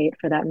meditate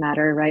for that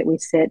matter, right? We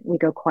sit, we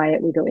go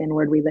quiet, we go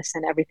inward, we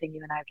listen, everything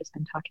you and I have just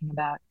been talking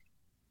about.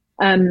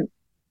 Um,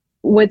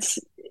 what's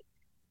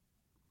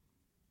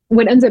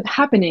what ends up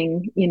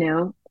happening,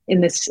 in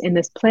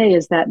this play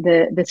is that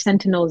the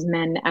Sentinels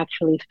men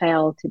actually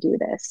fail to do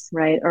this,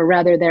 right? Or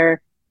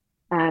rather,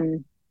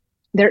 um,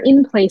 they're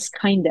in place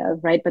kind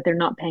of, right, but they're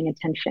not paying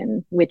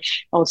attention,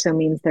 which also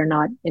means they're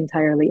not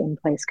entirely in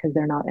place because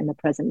they're not in the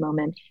present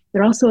moment.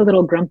 They're also a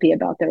little grumpy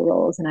about their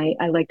roles, and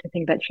I like to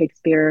think that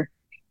Shakespeare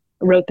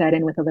wrote that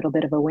in with a little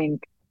bit of a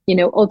wink.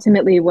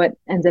 Ultimately what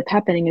ends up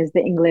happening is the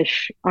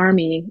English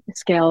army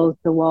scales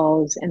the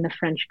walls and the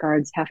French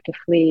guards have to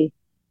flee.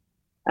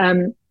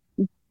 um,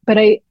 but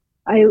I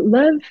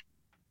love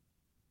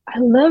I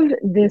love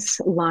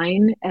this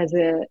line as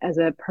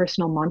a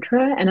personal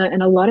mantra,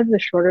 and a lot of the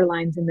shorter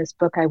lines in this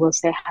book, I will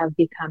say, have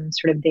become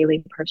sort of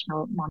daily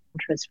personal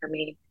mantras for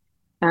me.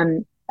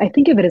 I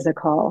think of it as a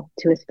call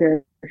to a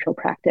spiritual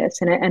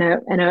practice, and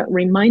a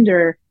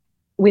reminder,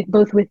 with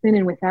both within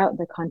and without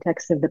the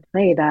context of the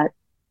play, that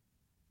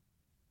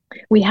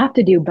we have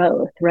to do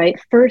both, right?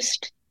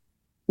 First,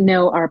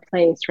 know our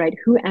place, right?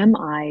 Who am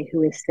I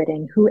who is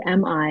sitting? Who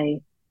am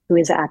I who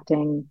is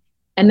acting?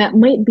 And that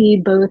might be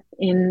both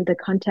in the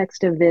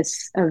context of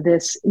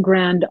this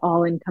grand,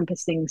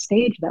 all-encompassing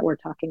stage that we're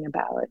talking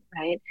about,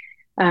 right?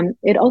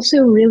 It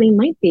also really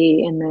might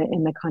be in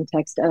the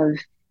context of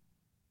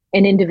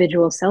an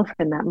individual self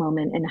in that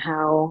moment and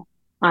how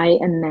I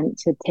am meant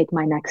to take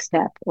my next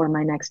step or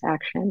my next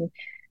action.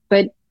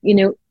 But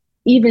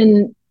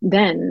even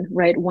then,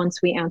 right,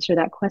 once we answer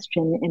that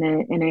question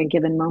in a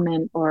given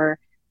moment or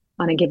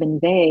on a given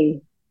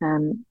day,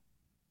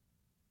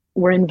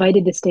 we're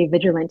invited to stay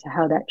vigilant to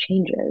how that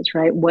changes,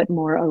 right? What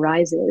more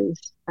arises,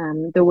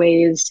 the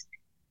ways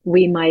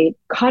we might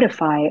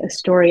codify a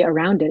story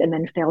around it and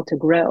then fail to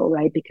grow,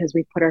 right? Because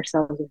we put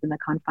ourselves within the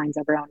confines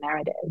of our own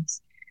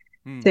narratives.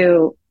 Hmm.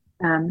 So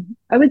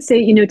I would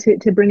say,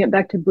 to bring it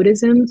back to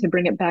Buddhism, to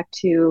bring it back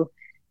to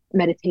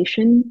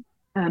meditation,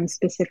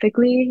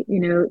 specifically,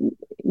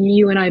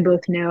 you and I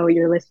both know,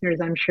 your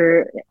listeners, I'm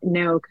sure,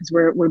 know, because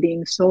we're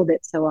being sold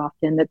it so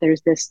often, that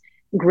there's this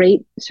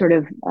great sort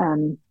of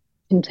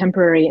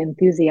contemporary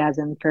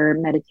enthusiasm for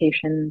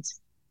meditation's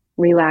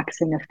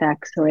relaxing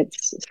effects or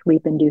its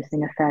sleep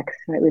inducing effects.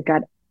 Right? We've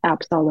got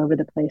apps all over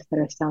the place that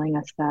are selling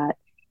us that.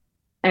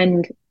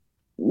 And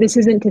this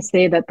isn't to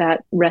say that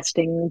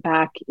resting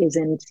back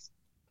isn't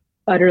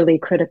utterly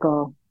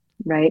critical,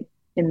 right?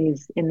 In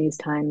these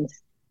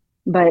times.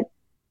 But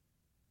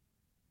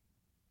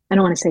I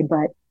don't want to say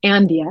but,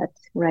 and yet,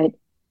 right?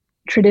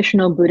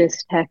 Traditional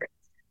Buddhist texts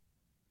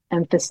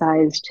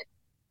emphasized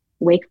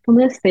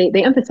wakefulness.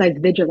 They emphasize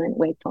vigilant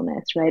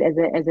wakefulness, right?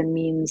 As a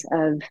means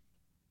of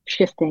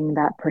shifting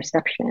that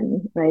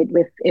perception, right?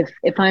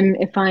 If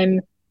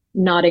I'm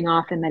nodding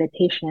off in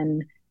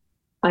meditation,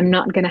 I'm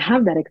not going to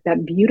have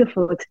that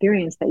beautiful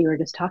experience that you were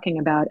just talking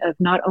about, of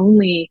not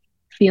only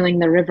feeling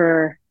the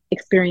river,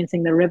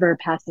 experiencing the river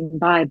passing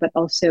by, but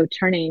also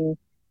turning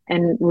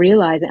and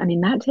realizing. I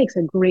mean, that takes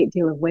a great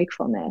deal of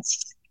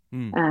wakefulness.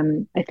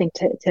 Hmm. I think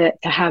to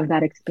have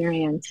that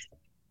experience.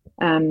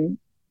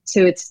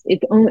 So it's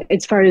only,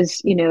 as far as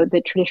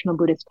the traditional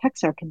Buddhist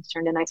texts are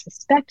concerned, and I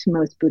suspect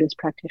most Buddhist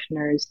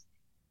practitioners,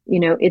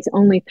 it's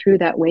only through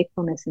that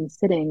wakefulness and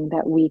sitting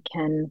that we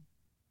can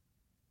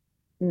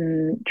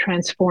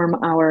transform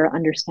our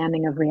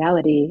understanding of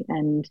reality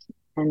and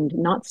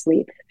not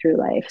sleep through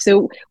life.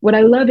 So what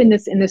I love in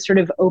this sort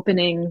of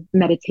opening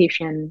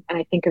meditation, and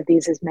I think of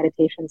these as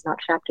meditations, not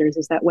chapters,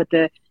 is that what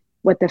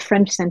the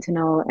French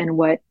Sentinel and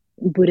what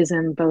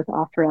Buddhism both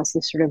offer us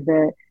is sort of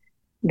the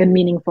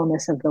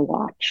meaningfulness of the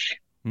watch,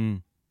 Hmm.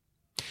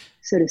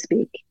 so to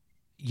speak.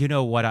 You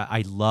know what?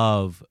 I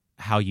love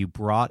how you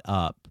brought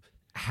up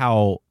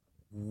how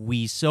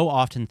we so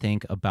often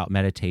think about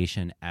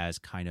meditation as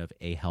kind of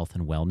a health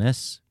and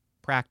wellness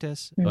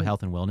practice, a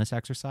health and wellness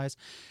exercise.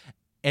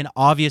 And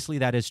obviously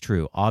that is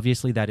true.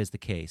 Obviously that is the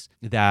case,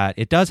 that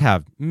it does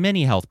have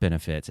many health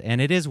benefits and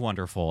it is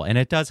wonderful and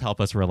it does help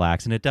us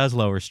relax and it does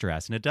lower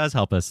stress and it does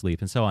help us sleep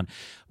and so on.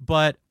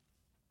 But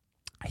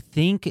I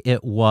think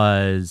it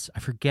was, I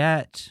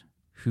forget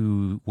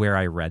where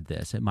I read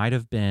this. It might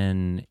have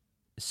been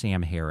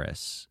Sam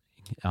Harris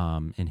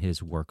in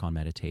his work on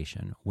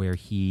meditation, where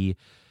he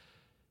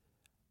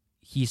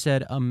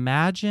said,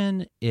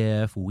 imagine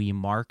if we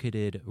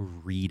marketed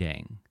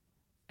reading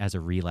as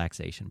a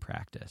relaxation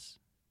practice,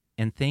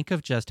 and think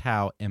of just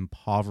how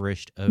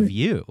impoverished a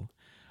view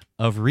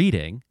of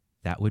reading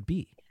that would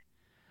be.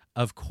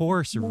 Of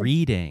course,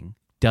 reading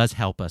does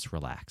help us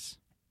relax.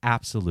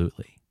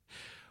 Absolutely.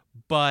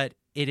 But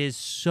it is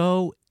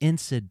so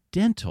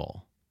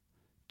incidental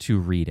to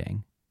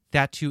reading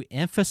that to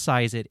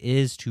emphasize it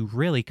is to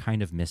really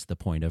kind of miss the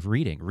point of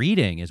reading.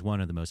 Reading is one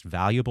of the most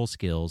valuable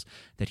skills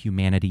that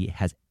humanity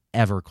has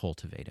ever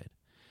cultivated.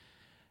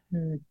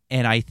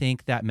 And I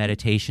think that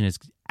meditation is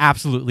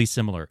absolutely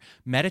similar.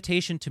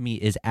 Meditation to me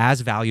is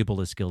as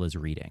valuable a skill as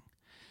reading.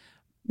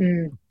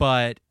 Mm,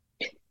 But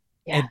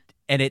yeah. and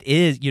and it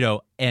is,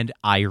 and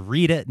I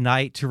read at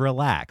night to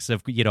relax.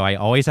 If I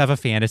always have a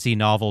fantasy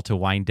novel to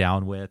wind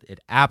down with. It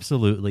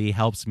absolutely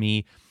helps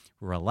me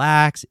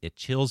relax. It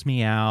chills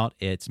me out.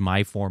 It's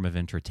my form of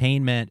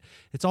entertainment.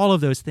 It's all of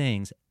those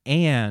things.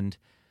 And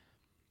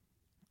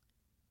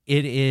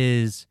it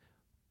is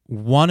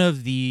one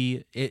of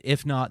the,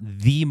 if not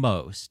the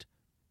most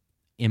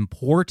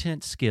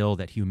important skill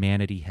that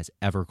humanity has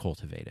ever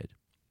cultivated.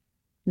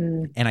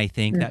 Mm, And I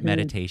think that hmm.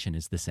 meditation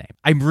is the same.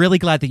 I'm really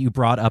glad that you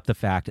brought up the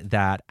fact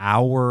that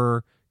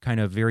our kind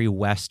of very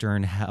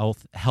Western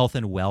health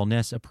and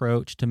wellness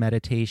approach to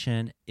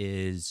meditation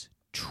is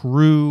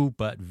true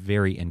but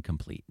very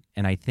incomplete.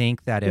 And I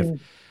think that if Mm.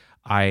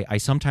 I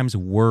sometimes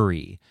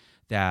worry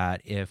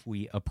that if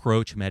we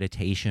approach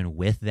meditation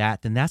with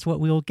that, then that's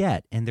what we'll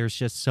get. And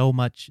there's so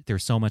much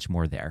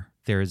more there.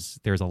 There's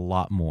a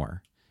lot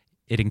more.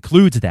 It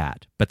includes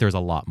that, but there's a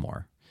lot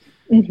more.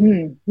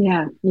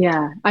 Yeah,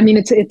 yeah. I mean,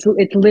 it's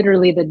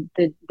literally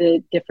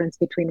the difference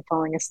between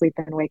falling asleep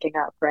and waking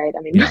up, right?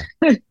 I Yeah,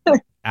 mean, yeah,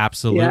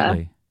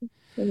 absolutely.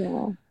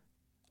 yeah.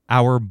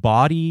 Our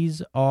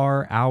bodies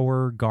are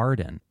our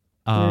garden.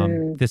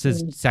 Mm, This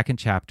is mm, second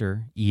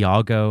chapter,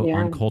 Iago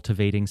on yeah.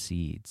 cultivating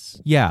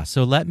seeds. Yeah,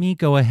 so let me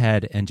go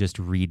ahead and just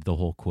read the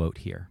whole quote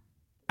here.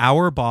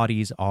 Our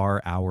bodies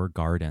are our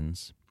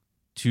gardens,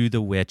 to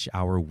the which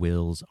our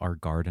wills are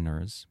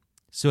gardeners.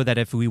 So that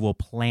if we will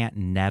plant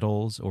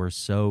nettles or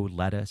sow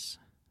lettuce,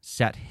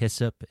 set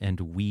hyssop and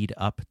weed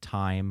up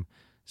thyme,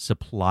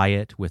 supply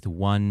it with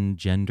one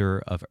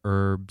gender of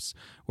herbs,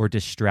 or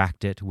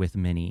distract it with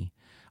many,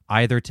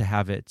 either to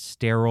have it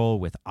sterile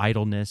with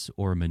idleness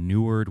or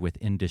manured with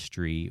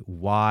industry,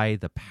 why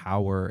the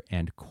power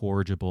and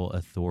corrigible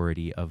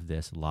authority of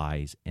this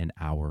lies in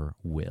our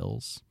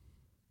wills.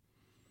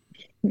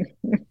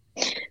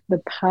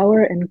 The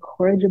power and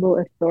corrigible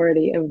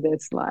authority of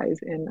this lies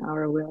in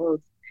our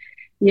wills.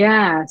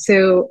 Yeah.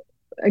 So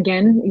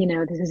again,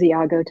 this is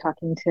Iago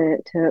talking to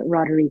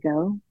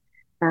Rodrigo,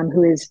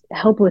 who is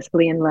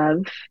helplessly in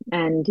love,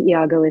 and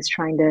Iago is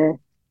trying to,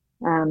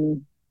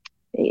 um,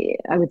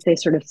 I would say,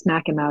 sort of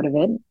smack him out of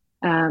it.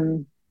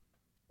 Um,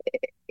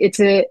 it's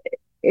a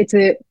it's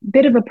a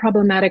bit of a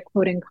problematic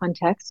quote in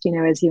context,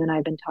 as you and I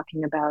have been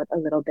talking about a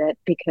little bit,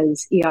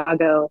 because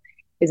Iago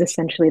is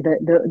essentially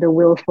the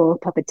willful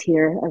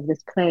puppeteer of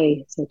this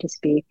play, so to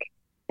speak,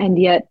 and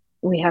yet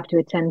we have to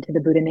attend to the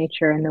Buddha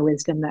nature and the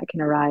wisdom that can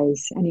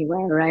arise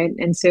anywhere, right?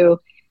 And so,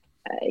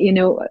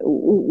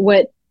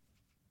 what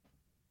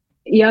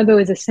Iago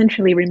is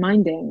essentially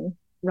reminding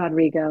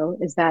Rodrigo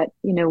is that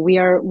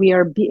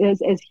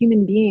as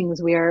human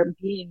beings, we are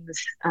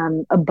beings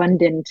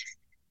abundant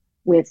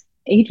with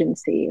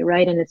agency,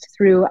 right? And it's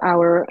through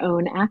our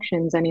own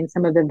actions. I mean,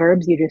 some of the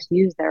verbs you just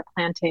used there,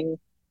 planting,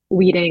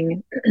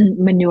 weeding,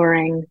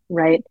 manuring,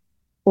 right?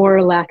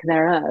 Or lack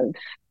thereof,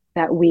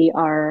 that we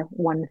are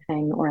one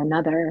thing or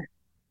another.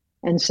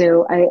 And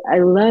so I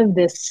love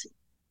this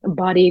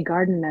body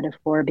garden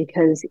metaphor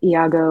because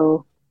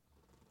Iago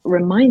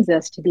reminds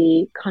us to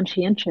be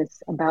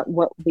conscientious about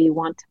what we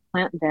want to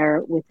plant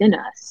there within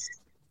us,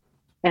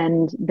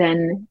 and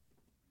then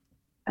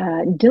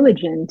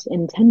diligent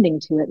in tending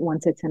to it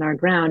once it's in our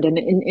ground. And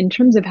in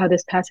terms of how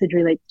this passage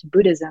relates to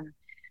Buddhism,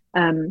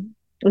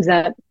 was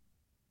that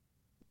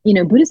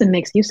Buddhism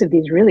makes use of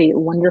these really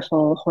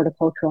wonderful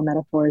horticultural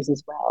metaphors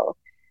as well.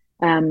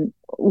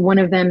 One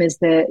of them is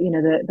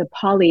the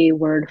Pali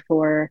word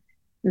for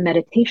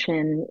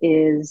meditation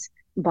is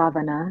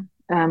bhavana,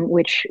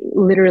 which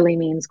literally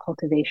means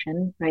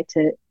cultivation, right?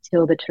 To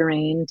till the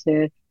terrain,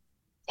 to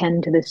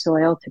tend to the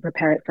soil, to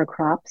prepare it for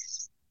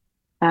crops.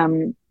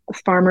 Um,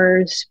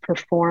 Farmers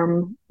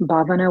perform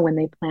bhavana when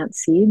they plant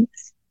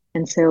seeds.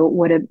 And so,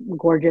 what a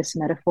gorgeous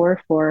metaphor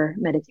for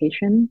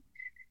meditation.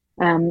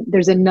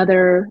 There's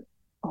another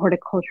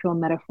horticultural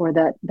metaphor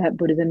that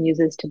Buddhism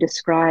uses to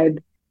describe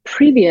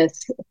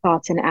previous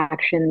thoughts and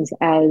actions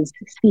as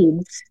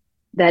seeds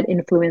that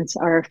influence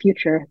our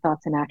future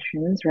thoughts and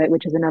actions, right?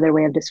 Which is another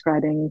way of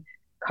describing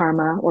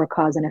karma or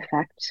cause and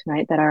effect,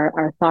 right? That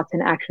our thoughts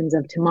and actions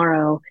of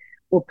tomorrow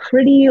will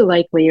pretty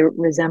likely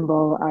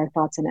resemble our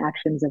thoughts and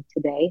actions of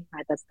today,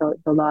 right? That's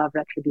the law of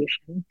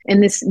retribution.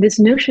 And this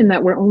notion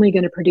that we're only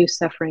going to produce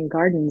suffering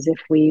gardens if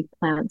we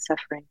plant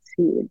suffering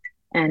seeds.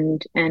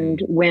 And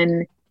Mm.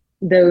 when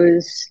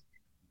those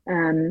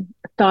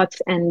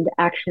thoughts and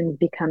actions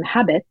become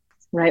habits,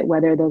 right?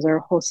 Whether those are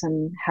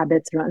wholesome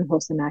habits or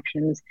unwholesome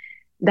actions,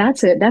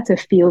 that's a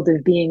field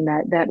of being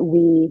that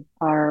we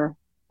are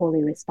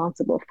wholly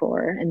responsible for.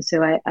 And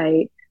so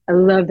I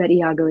love that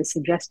Iago is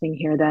suggesting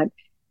here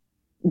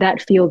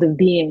that field of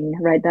being,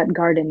 right? That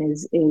garden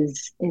is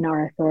in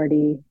our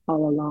authority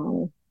all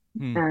along.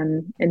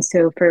 Mm. And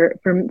so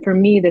for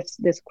me,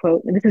 this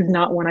quote, and this is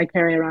not one I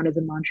carry around as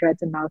a mantra;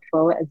 it's a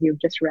mouthful, as you've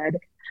just read.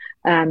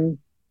 Um,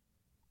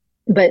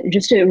 but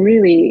just a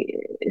really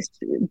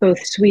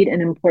both sweet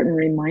and important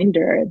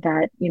reminder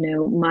that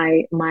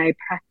my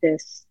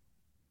practice,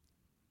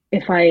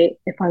 if I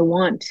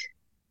want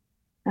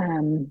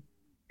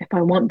if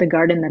I want the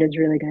garden that is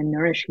really going to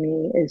nourish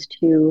me, is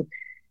to,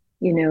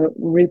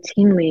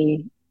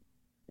 routinely,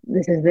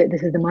 this is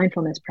the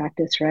mindfulness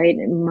practice, right?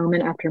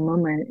 Moment after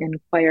moment,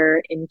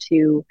 inquire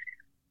into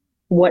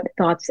what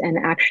thoughts and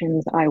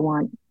actions I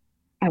want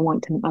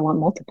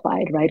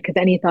multiplied, right? Because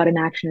any thought and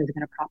action is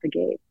going to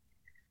propagate.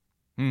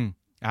 Mm,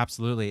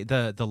 absolutely.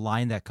 The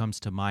line that comes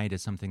to mind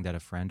is something that a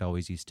friend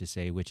always used to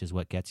say, which is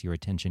what gets your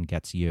attention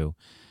gets you.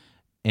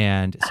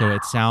 And so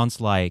it sounds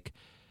like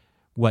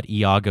what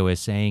Iago is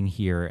saying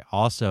here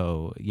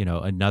also,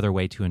 another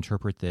way to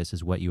interpret this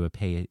is what you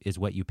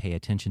pay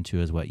attention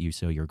to is what you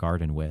sow your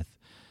garden with.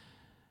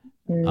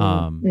 Mm,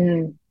 Um,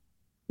 mm.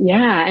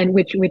 Yeah, and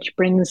which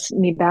brings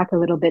me back a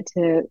little bit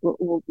to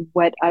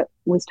what I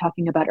was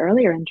talking about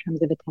earlier in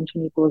terms of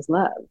attention equals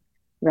love,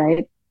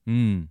 right?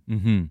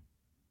 mm-hmm,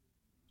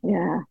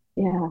 Yeah,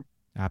 yeah. Hmm.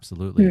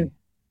 absolutely.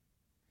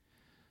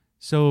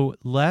 So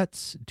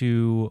let's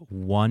do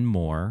one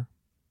more.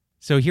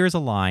 So here's a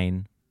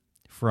line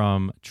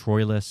from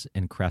Troilus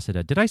and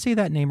Cressida. Did I say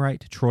that name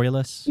right?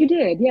 Troilus? You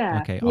did, yeah,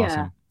 Okay, yeah.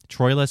 awesome.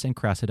 Troilus and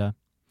Cressida.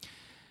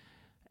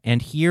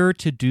 And here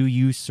to do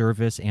you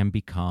service and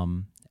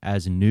become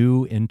as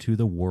new into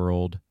the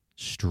world,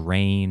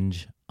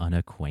 strange,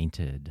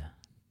 unacquainted.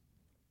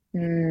 I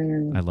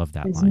Mm. love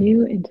that Is line.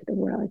 new into the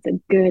world. It's a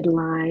good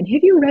line.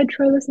 Have you read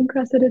Troilus and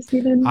Cressida,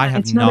 Stephen? I have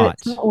It's not.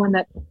 not one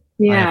that, I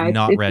have yeah,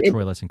 not read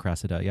Troilus and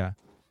Cressida. Yeah.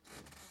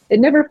 it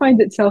never finds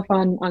itself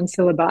on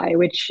syllabi,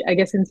 which I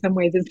guess in some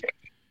ways is.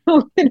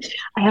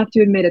 I have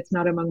to admit it's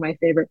not among my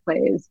favorite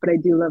plays, but I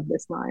do love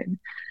this line.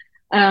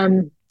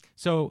 Um,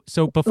 So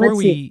before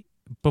let's see.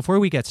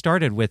 we get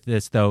started with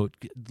this though,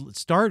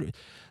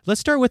 let's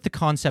start with the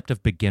concept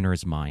of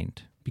beginner's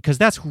mind, because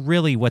that's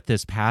really what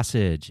this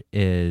passage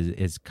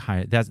is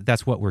kind of,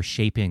 that's what we're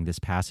shaping this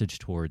passage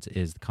towards,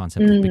 is the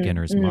concept of Mm,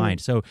 beginner's mm. mind.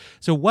 So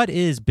what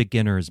is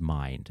beginner's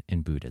mind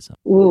in Buddhism?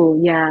 Ooh,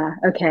 yeah.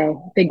 Okay.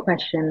 Big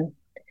question.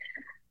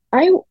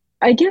 I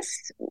I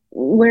guess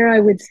where I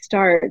would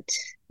start,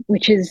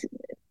 which is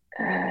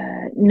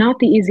not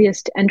the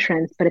easiest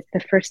entrance, but it's the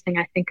first thing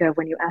I think of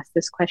when you ask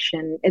this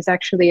question, is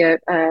actually a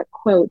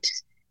quote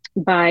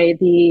by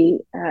the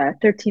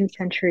 13th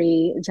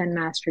century Zen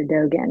master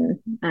Dogen.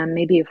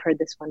 Maybe you've heard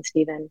this one,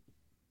 Stephen.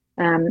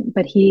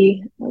 But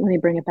let me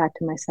bring it back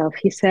to myself.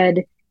 He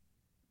said,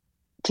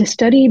 to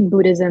study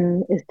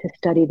Buddhism is to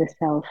study the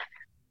self.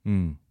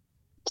 Mm,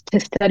 To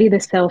study the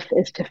self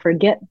is to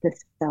forget the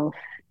self.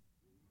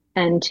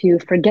 And to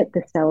forget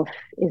the self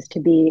is to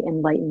be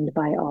enlightened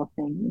by all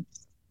things.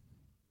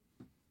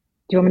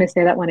 Do you want me to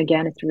say that one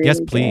again? It's yes, really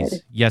good.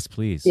 please. Yes,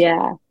 please.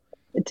 Yeah.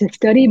 To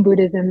study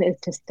Buddhism is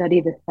to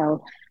study the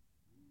self.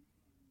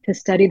 To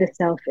study the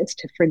self is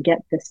to forget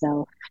the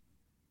self.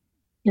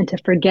 And to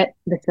forget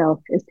the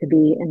self is to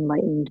be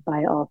enlightened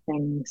by all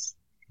things.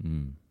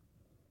 Mm,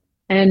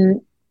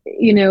 And,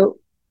 you know,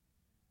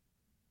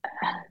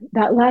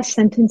 that last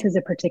sentence is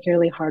a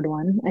particularly hard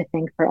one, I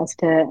think, for us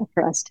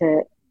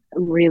to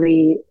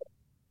really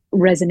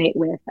resonate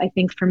with. I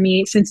think for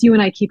me, since you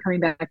and I keep coming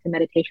back to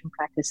meditation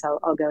practice,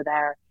 I'll go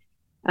there.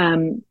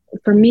 Um,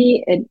 for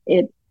me,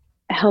 it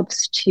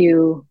helps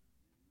to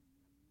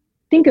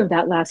think of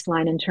that last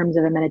line in terms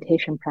of a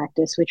meditation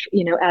practice, which,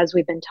 as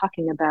we've been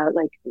talking about,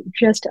 like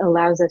just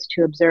allows us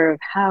to observe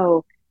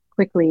how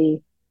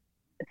quickly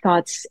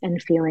thoughts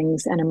and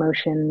feelings and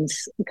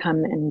emotions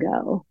come and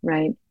go,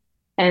 right?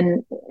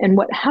 And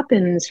what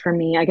happens for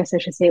me, I guess I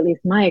should say, at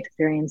least my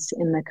experience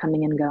in the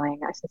coming and going,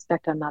 I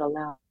suspect I'm not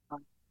alone,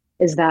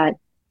 is that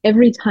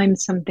every time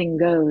something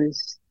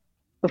goes,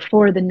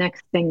 before the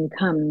next thing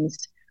comes,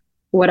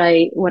 what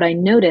I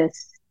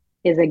notice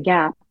is a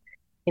gap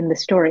in the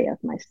story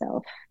of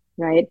myself,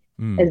 right?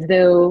 mm, As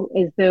though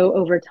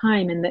over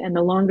time, and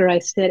the longer I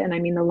sit, and I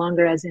mean the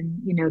longer as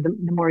in,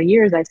 the more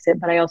years I sit,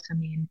 but I also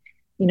mean,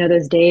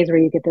 those days where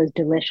you get those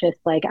delicious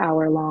like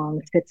hour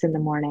long sits in the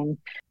morning,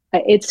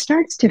 it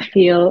starts to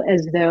feel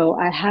as though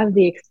I have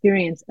the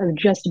experience of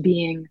just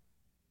being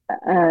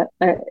a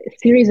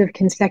series of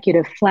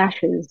consecutive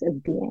flashes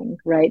of being,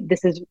 right?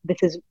 This is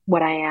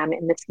what I am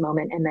in this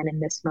moment, and then in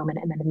this moment,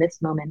 and then in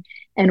this moment.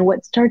 And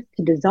what starts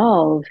to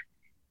dissolve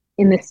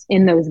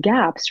in those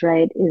gaps,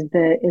 right, is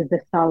the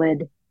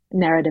solid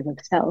narrative of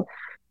self.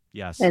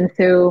 yes. And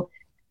so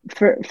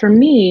for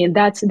me,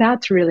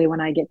 that's really when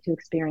I get to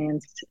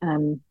experience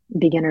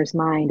beginner's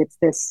mind.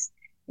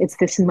 It's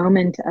this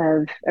moment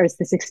of, or it's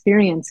this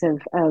experience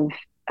of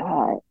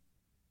uh,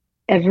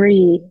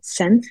 every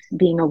sense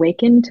being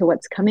awakened to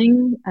what's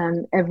coming,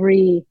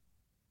 every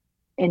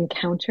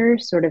encounter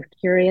sort of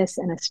curious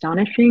and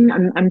astonishing.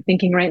 I'm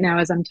thinking right now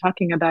as I'm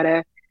talking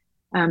about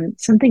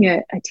something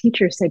a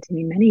teacher said to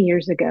me many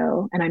years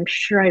ago, and I'm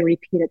sure I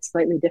repeat it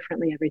slightly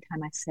differently every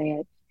time I say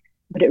it,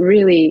 but it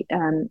really,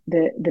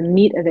 the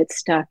meat of it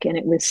stuck, and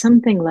it was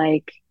something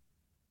like,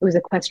 it was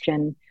a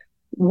question: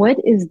 what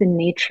is the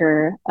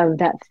nature of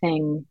that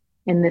thing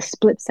in the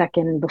split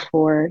second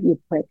before you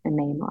put a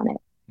name on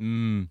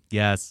it?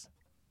 Yes.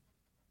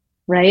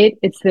 Right?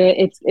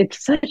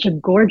 It's such a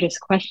gorgeous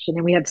question,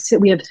 and we have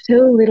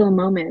so little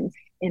moments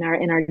in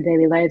our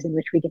daily lives in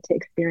which we get to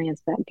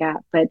experience that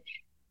gap. But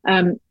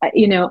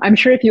I'm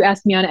sure if you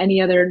asked me on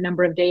any other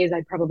number of days,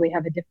 I'd probably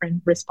have a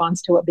different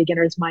response to what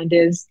beginner's mind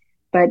is.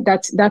 But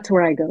that's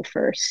where I go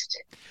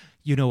first.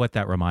 You know what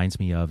that reminds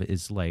me of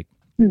is like,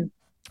 Hmm.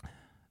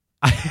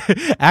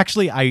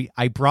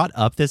 I brought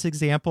up this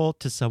example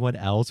to someone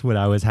else when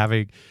I was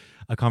having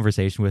a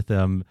conversation with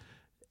them,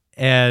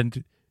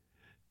 and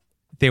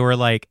they were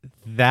like,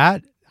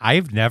 that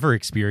I've never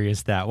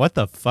experienced that. What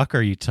the fuck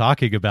are you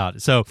talking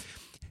about? So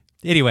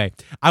anyway,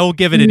 I will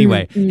give it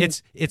anyway.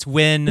 It's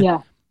when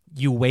Yeah.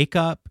 you wake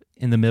up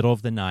in the middle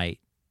of the night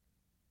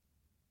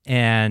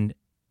and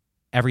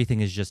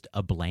everything is just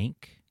a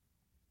blank,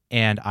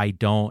 and I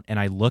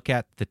look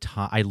at the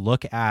time, I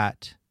look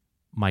at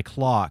my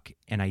clock,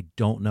 and I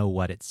don't know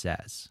what it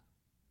says.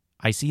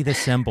 I see the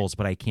symbols,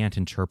 but I can't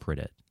interpret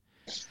it.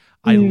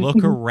 I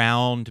look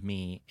around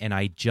me and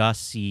I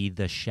just see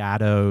the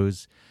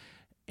shadows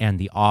and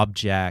the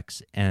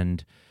objects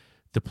and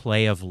the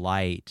play of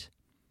light,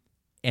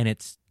 and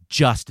it's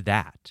just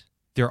that.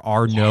 There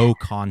are no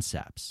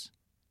concepts.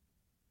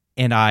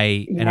 And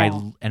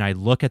I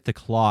look at the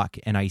clock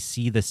and I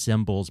see the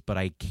symbols, but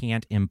I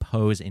can't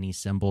impose any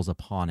symbols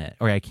upon it,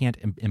 or I can't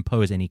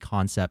impose any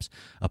concepts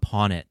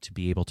upon it to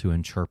be able to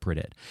interpret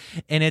it.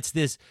 And it's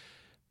this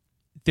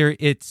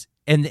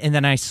and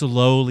then I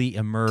slowly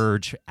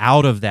emerge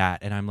out of that,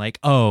 and I'm like,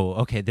 oh,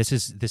 okay, this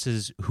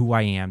is who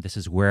I am, this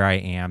is where I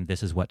am,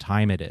 this is what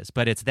time it is.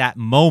 But it's that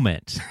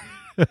moment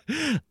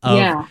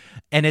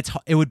and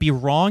it would be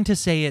wrong to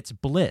say it's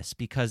bliss,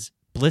 because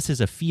bliss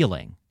is a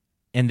feeling.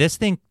 And this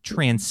thing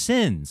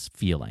transcends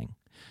feeling,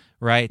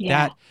 right?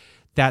 Yeah.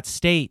 That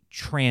state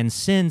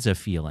transcends a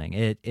feeling.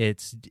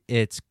 It's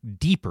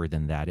deeper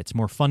than that. It's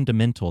more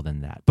fundamental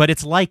than that. But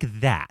it's like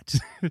that.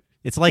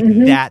 It's like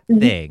that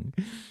thing.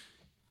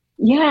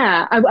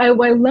 Yeah, I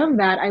love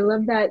that. I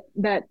love I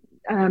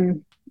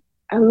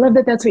love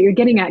that that's what you're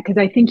getting at, because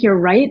I think you're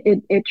right.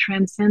 It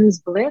transcends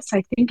bliss.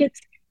 I think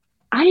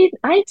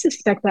I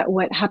suspect that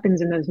what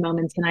happens in those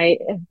moments, and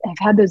have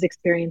had those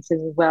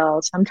experiences as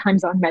well,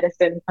 sometimes on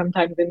medicine,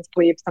 sometimes in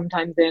sleep,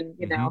 sometimes in,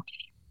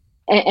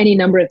 any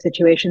number of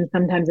situations,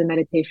 sometimes in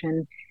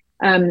meditation,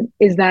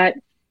 is that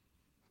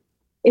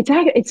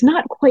it's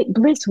not quite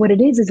bliss. What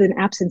it is an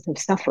absence of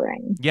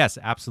suffering. Yes,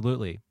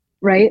 absolutely.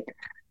 Right.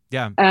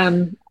 Yeah.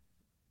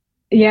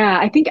 Yeah,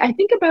 I think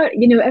about,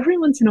 every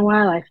once in a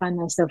while I find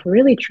myself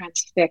really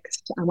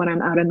transfixed when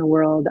I'm out in the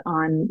world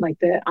on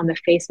on the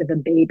face of a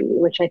baby,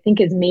 which I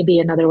think is maybe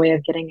another way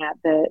of getting at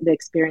the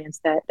experience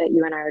that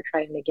you and I are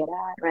trying to get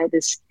at, right?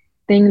 This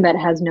thing that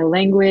has no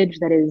language,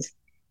 that is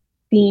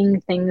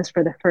seeing things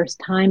for the first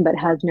time, but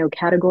has no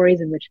categories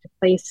in which to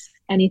place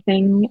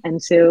anything.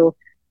 And so,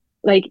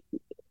 like,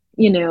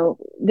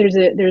 there's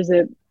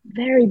a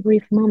very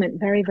brief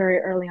moment, very, very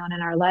early on in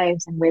our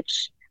lives, in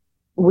which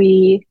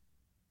we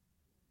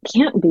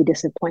can't be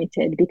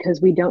disappointed because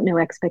we don't know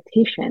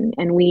expectation,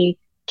 and we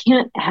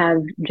can't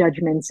have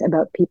judgments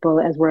about people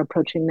as we're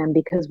approaching them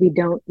because we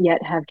don't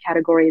yet have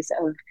categories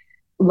of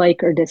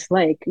like or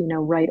dislike,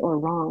 right or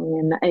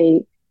wrong. And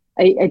I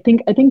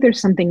think there's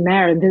something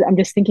there. I'm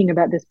just thinking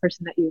about this friend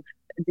that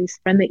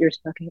you're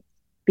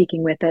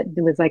speaking with, that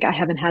was like, I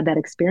haven't had that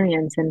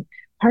experience, and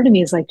part of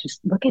me is like,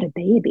 just look at a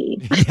baby.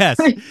 Yes.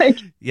 Like,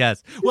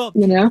 yes. Well,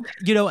 and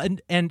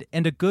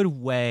a good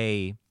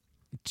way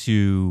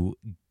to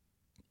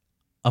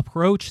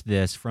approach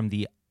this from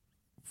the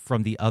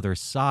other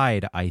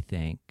side, I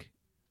think,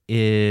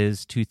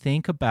 is to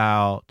think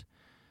about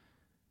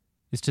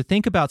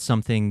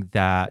something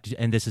that,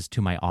 and this is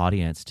to my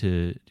audience,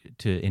 to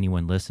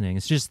anyone listening,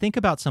 is just think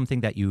about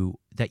something that you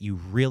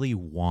really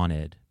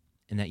wanted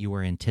and that you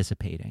were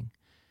anticipating,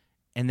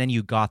 and then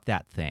you got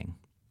that thing,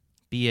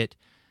 be it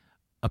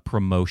a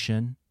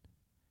promotion,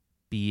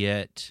 be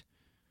it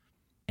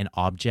an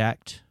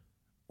object,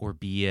 or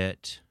be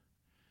it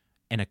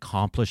an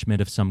accomplishment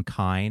of some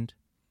kind.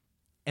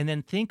 And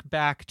then think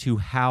back to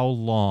how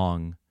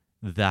long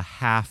the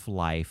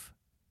half-life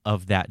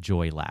of that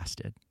joy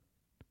lasted.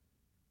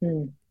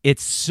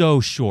 It's so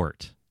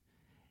short.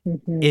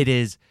 It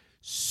is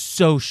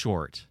so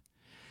short.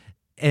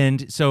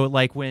 And so,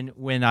 like,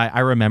 when I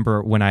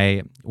remember when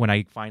I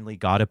finally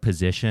got a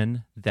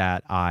position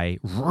that I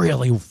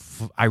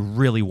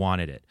really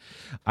wanted it.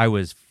 I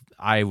was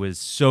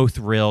so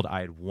thrilled.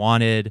 I had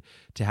wanted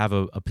to have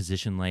a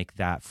position like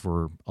that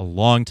for a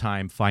long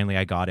time. Finally,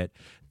 I got it.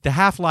 The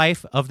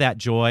half-life of that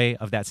joy,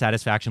 of that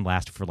satisfaction,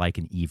 lasted for like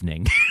an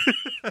evening.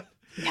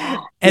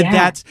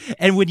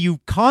 And when you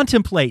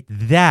contemplate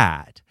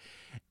that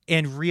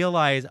and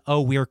realize,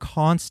 oh,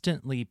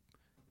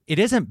 it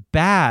isn't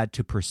bad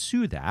to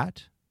pursue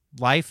that.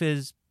 Life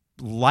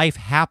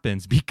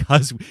happens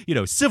because,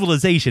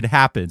 civilization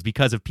happens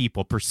because of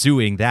people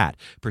pursuing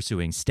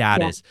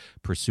status,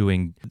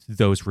 pursuing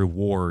those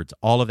rewards,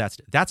 all of that.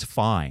 That's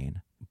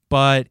fine.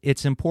 But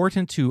it's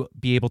important to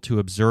be able to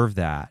observe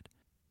that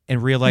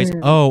and realize,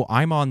 oh,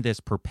 I'm on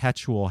this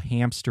perpetual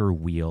hamster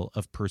wheel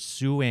of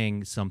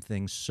pursuing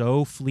something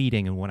so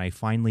fleeting. And when I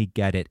finally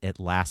get it, it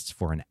lasts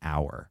for an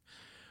hour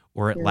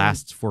or it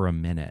lasts for a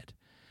minute.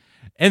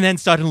 And then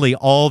suddenly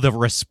all the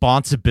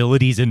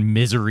responsibilities and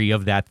misery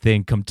of that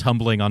thing come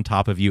tumbling on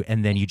top of you,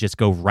 and then you just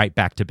go right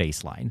back to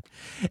baseline.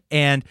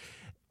 And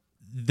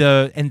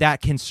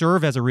that can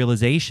serve as a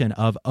realization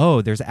of,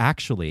 oh, there's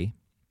actually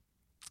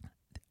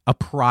a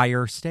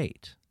prior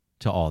state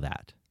to all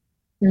that.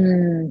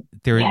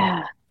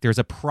 There's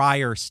a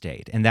prior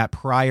state, and that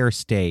prior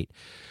state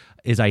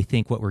is, I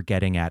think, what we're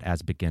getting at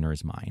as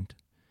beginner's mind.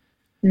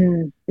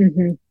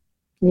 Mm-hmm.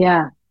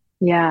 Yeah.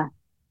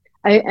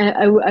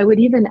 I would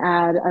even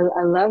add,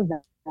 I love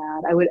that.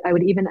 I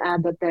would even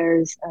add that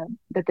there's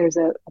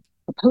a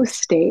post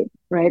state,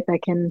 right?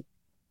 That can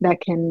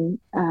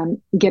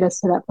get us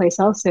to that place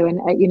also.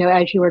 And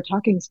as you were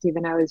talking,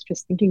 Stephen, I was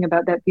just thinking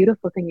about that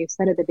beautiful thing you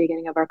said at the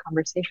beginning of our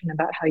conversation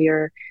about how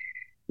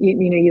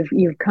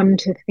you've come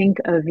to think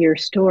of your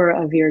store,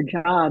 of your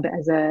job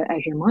as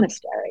your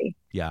monastery.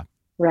 Yeah.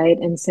 Right.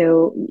 And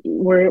so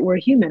we're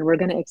human. We're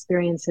going to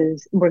experience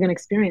those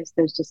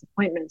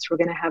disappointments. We're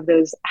going to have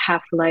those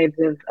half lives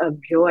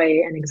of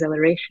joy and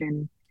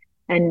exhilaration.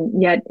 And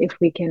yet, if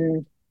we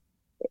can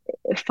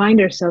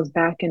find ourselves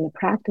back in the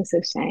practice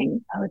of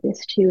saying, oh,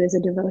 this too is a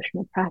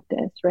devotional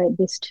practice, right?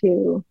 This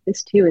too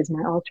is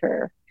my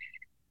altar.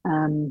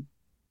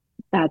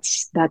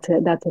 That's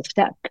a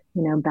step,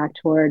 back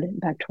toward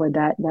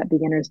that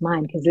beginner's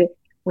mind. Because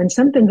when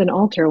something's an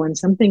altar, when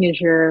something is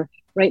your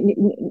right,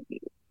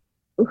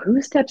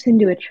 who steps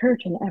into a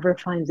church and ever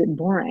finds it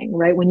boring,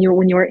 right? When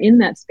you're in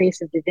that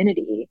space of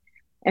divinity,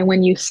 and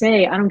when you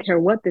say, I don't care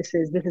what this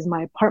is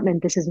my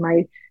apartment, this is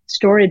my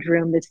storage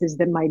room, this is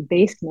my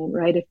basement,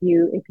 right? If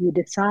you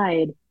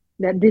decide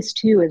that this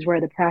too is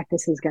where the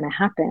practice is going to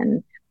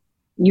happen,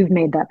 you've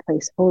made that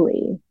place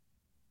holy.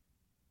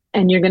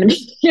 And you're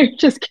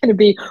just going to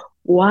be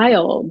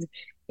wild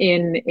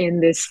in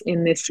this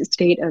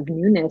state of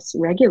newness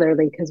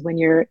regularly, because when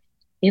you're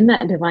in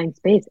that divine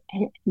space,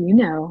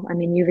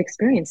 you've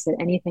experienced it.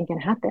 Anything can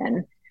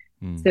happen.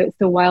 So it's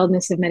the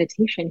wildness of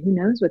meditation. Who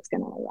knows what's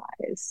going to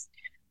arise?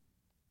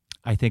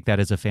 I think that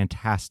is a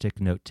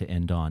fantastic note to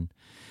end on.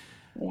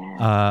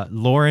 Yeah.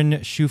 Lauren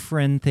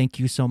Shufran, thank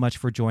you so much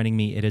for joining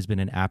me. It has been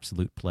an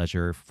absolute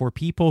pleasure. For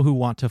people who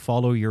want to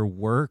follow your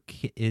work,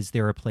 is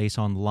there a place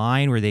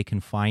online where they can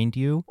find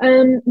you?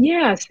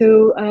 Yeah.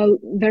 So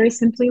very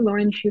simply,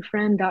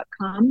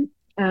 laurenshufran.com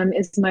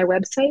is my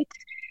website.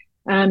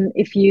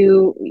 If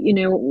you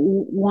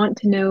want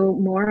to know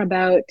more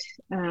about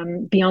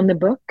beyond the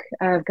book,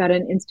 I've got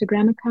an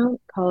Instagram account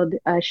called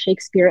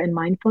Shakespeare and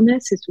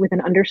Mindfulness. It's with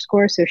an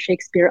underscore, so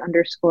Shakespeare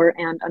underscore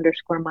and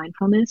underscore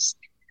mindfulness.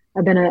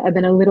 I've been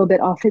a little bit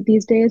off it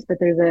these days, but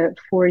there's a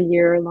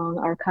 4-year-long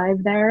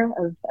archive there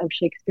of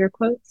Shakespeare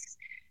quotes.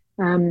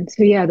 So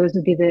yeah, those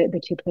would be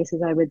the two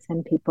places I would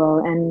send people.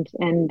 And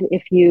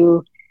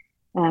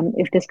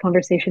if this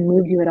conversation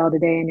moved you at all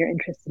today and you're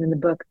interested in the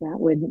book, that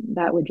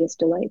would just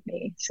delight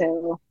me.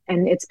 So,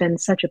 and it's been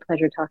such a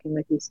pleasure talking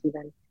with you,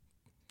 Stephen.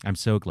 I'm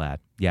so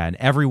glad. Yeah, and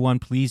everyone,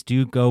 please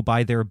do go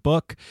buy their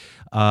book.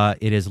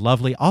 It is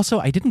lovely. Also,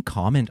 I didn't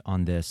comment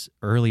on this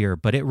earlier,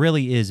 but it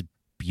really is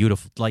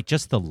beautiful. Like,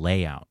 just the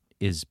layout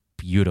is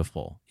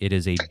beautiful. It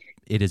is a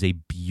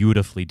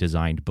beautifully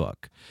designed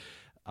book.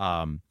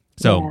 Thank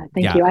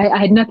you. I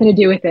had nothing to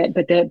do with it,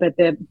 but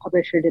the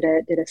publisher did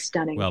a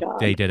stunning job. Well,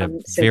 they did a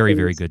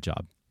very good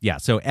job. Yeah.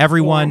 So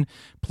everyone,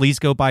 please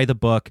go buy the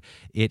book.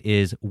 It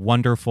is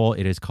wonderful.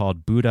 It is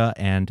called Buddha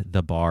and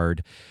the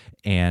Bard.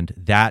 And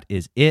that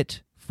is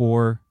it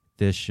for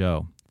this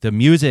show. The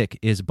music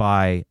is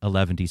by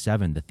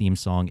 11D7. The theme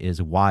song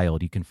is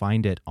Wild. You can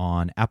find it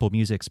on Apple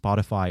Music,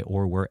 Spotify,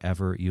 or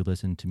wherever you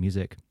listen to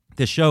music.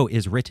 The show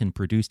is written,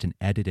 produced, and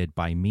edited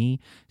by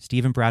me,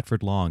 Stephen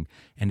Bradford Long,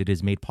 and it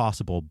is made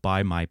possible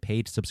by my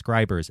paid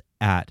subscribers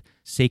at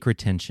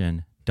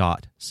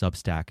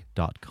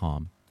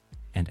sacredtension.substack.com.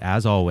 And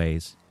as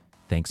always,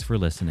 thanks for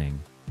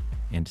listening,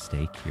 and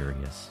stay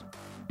curious.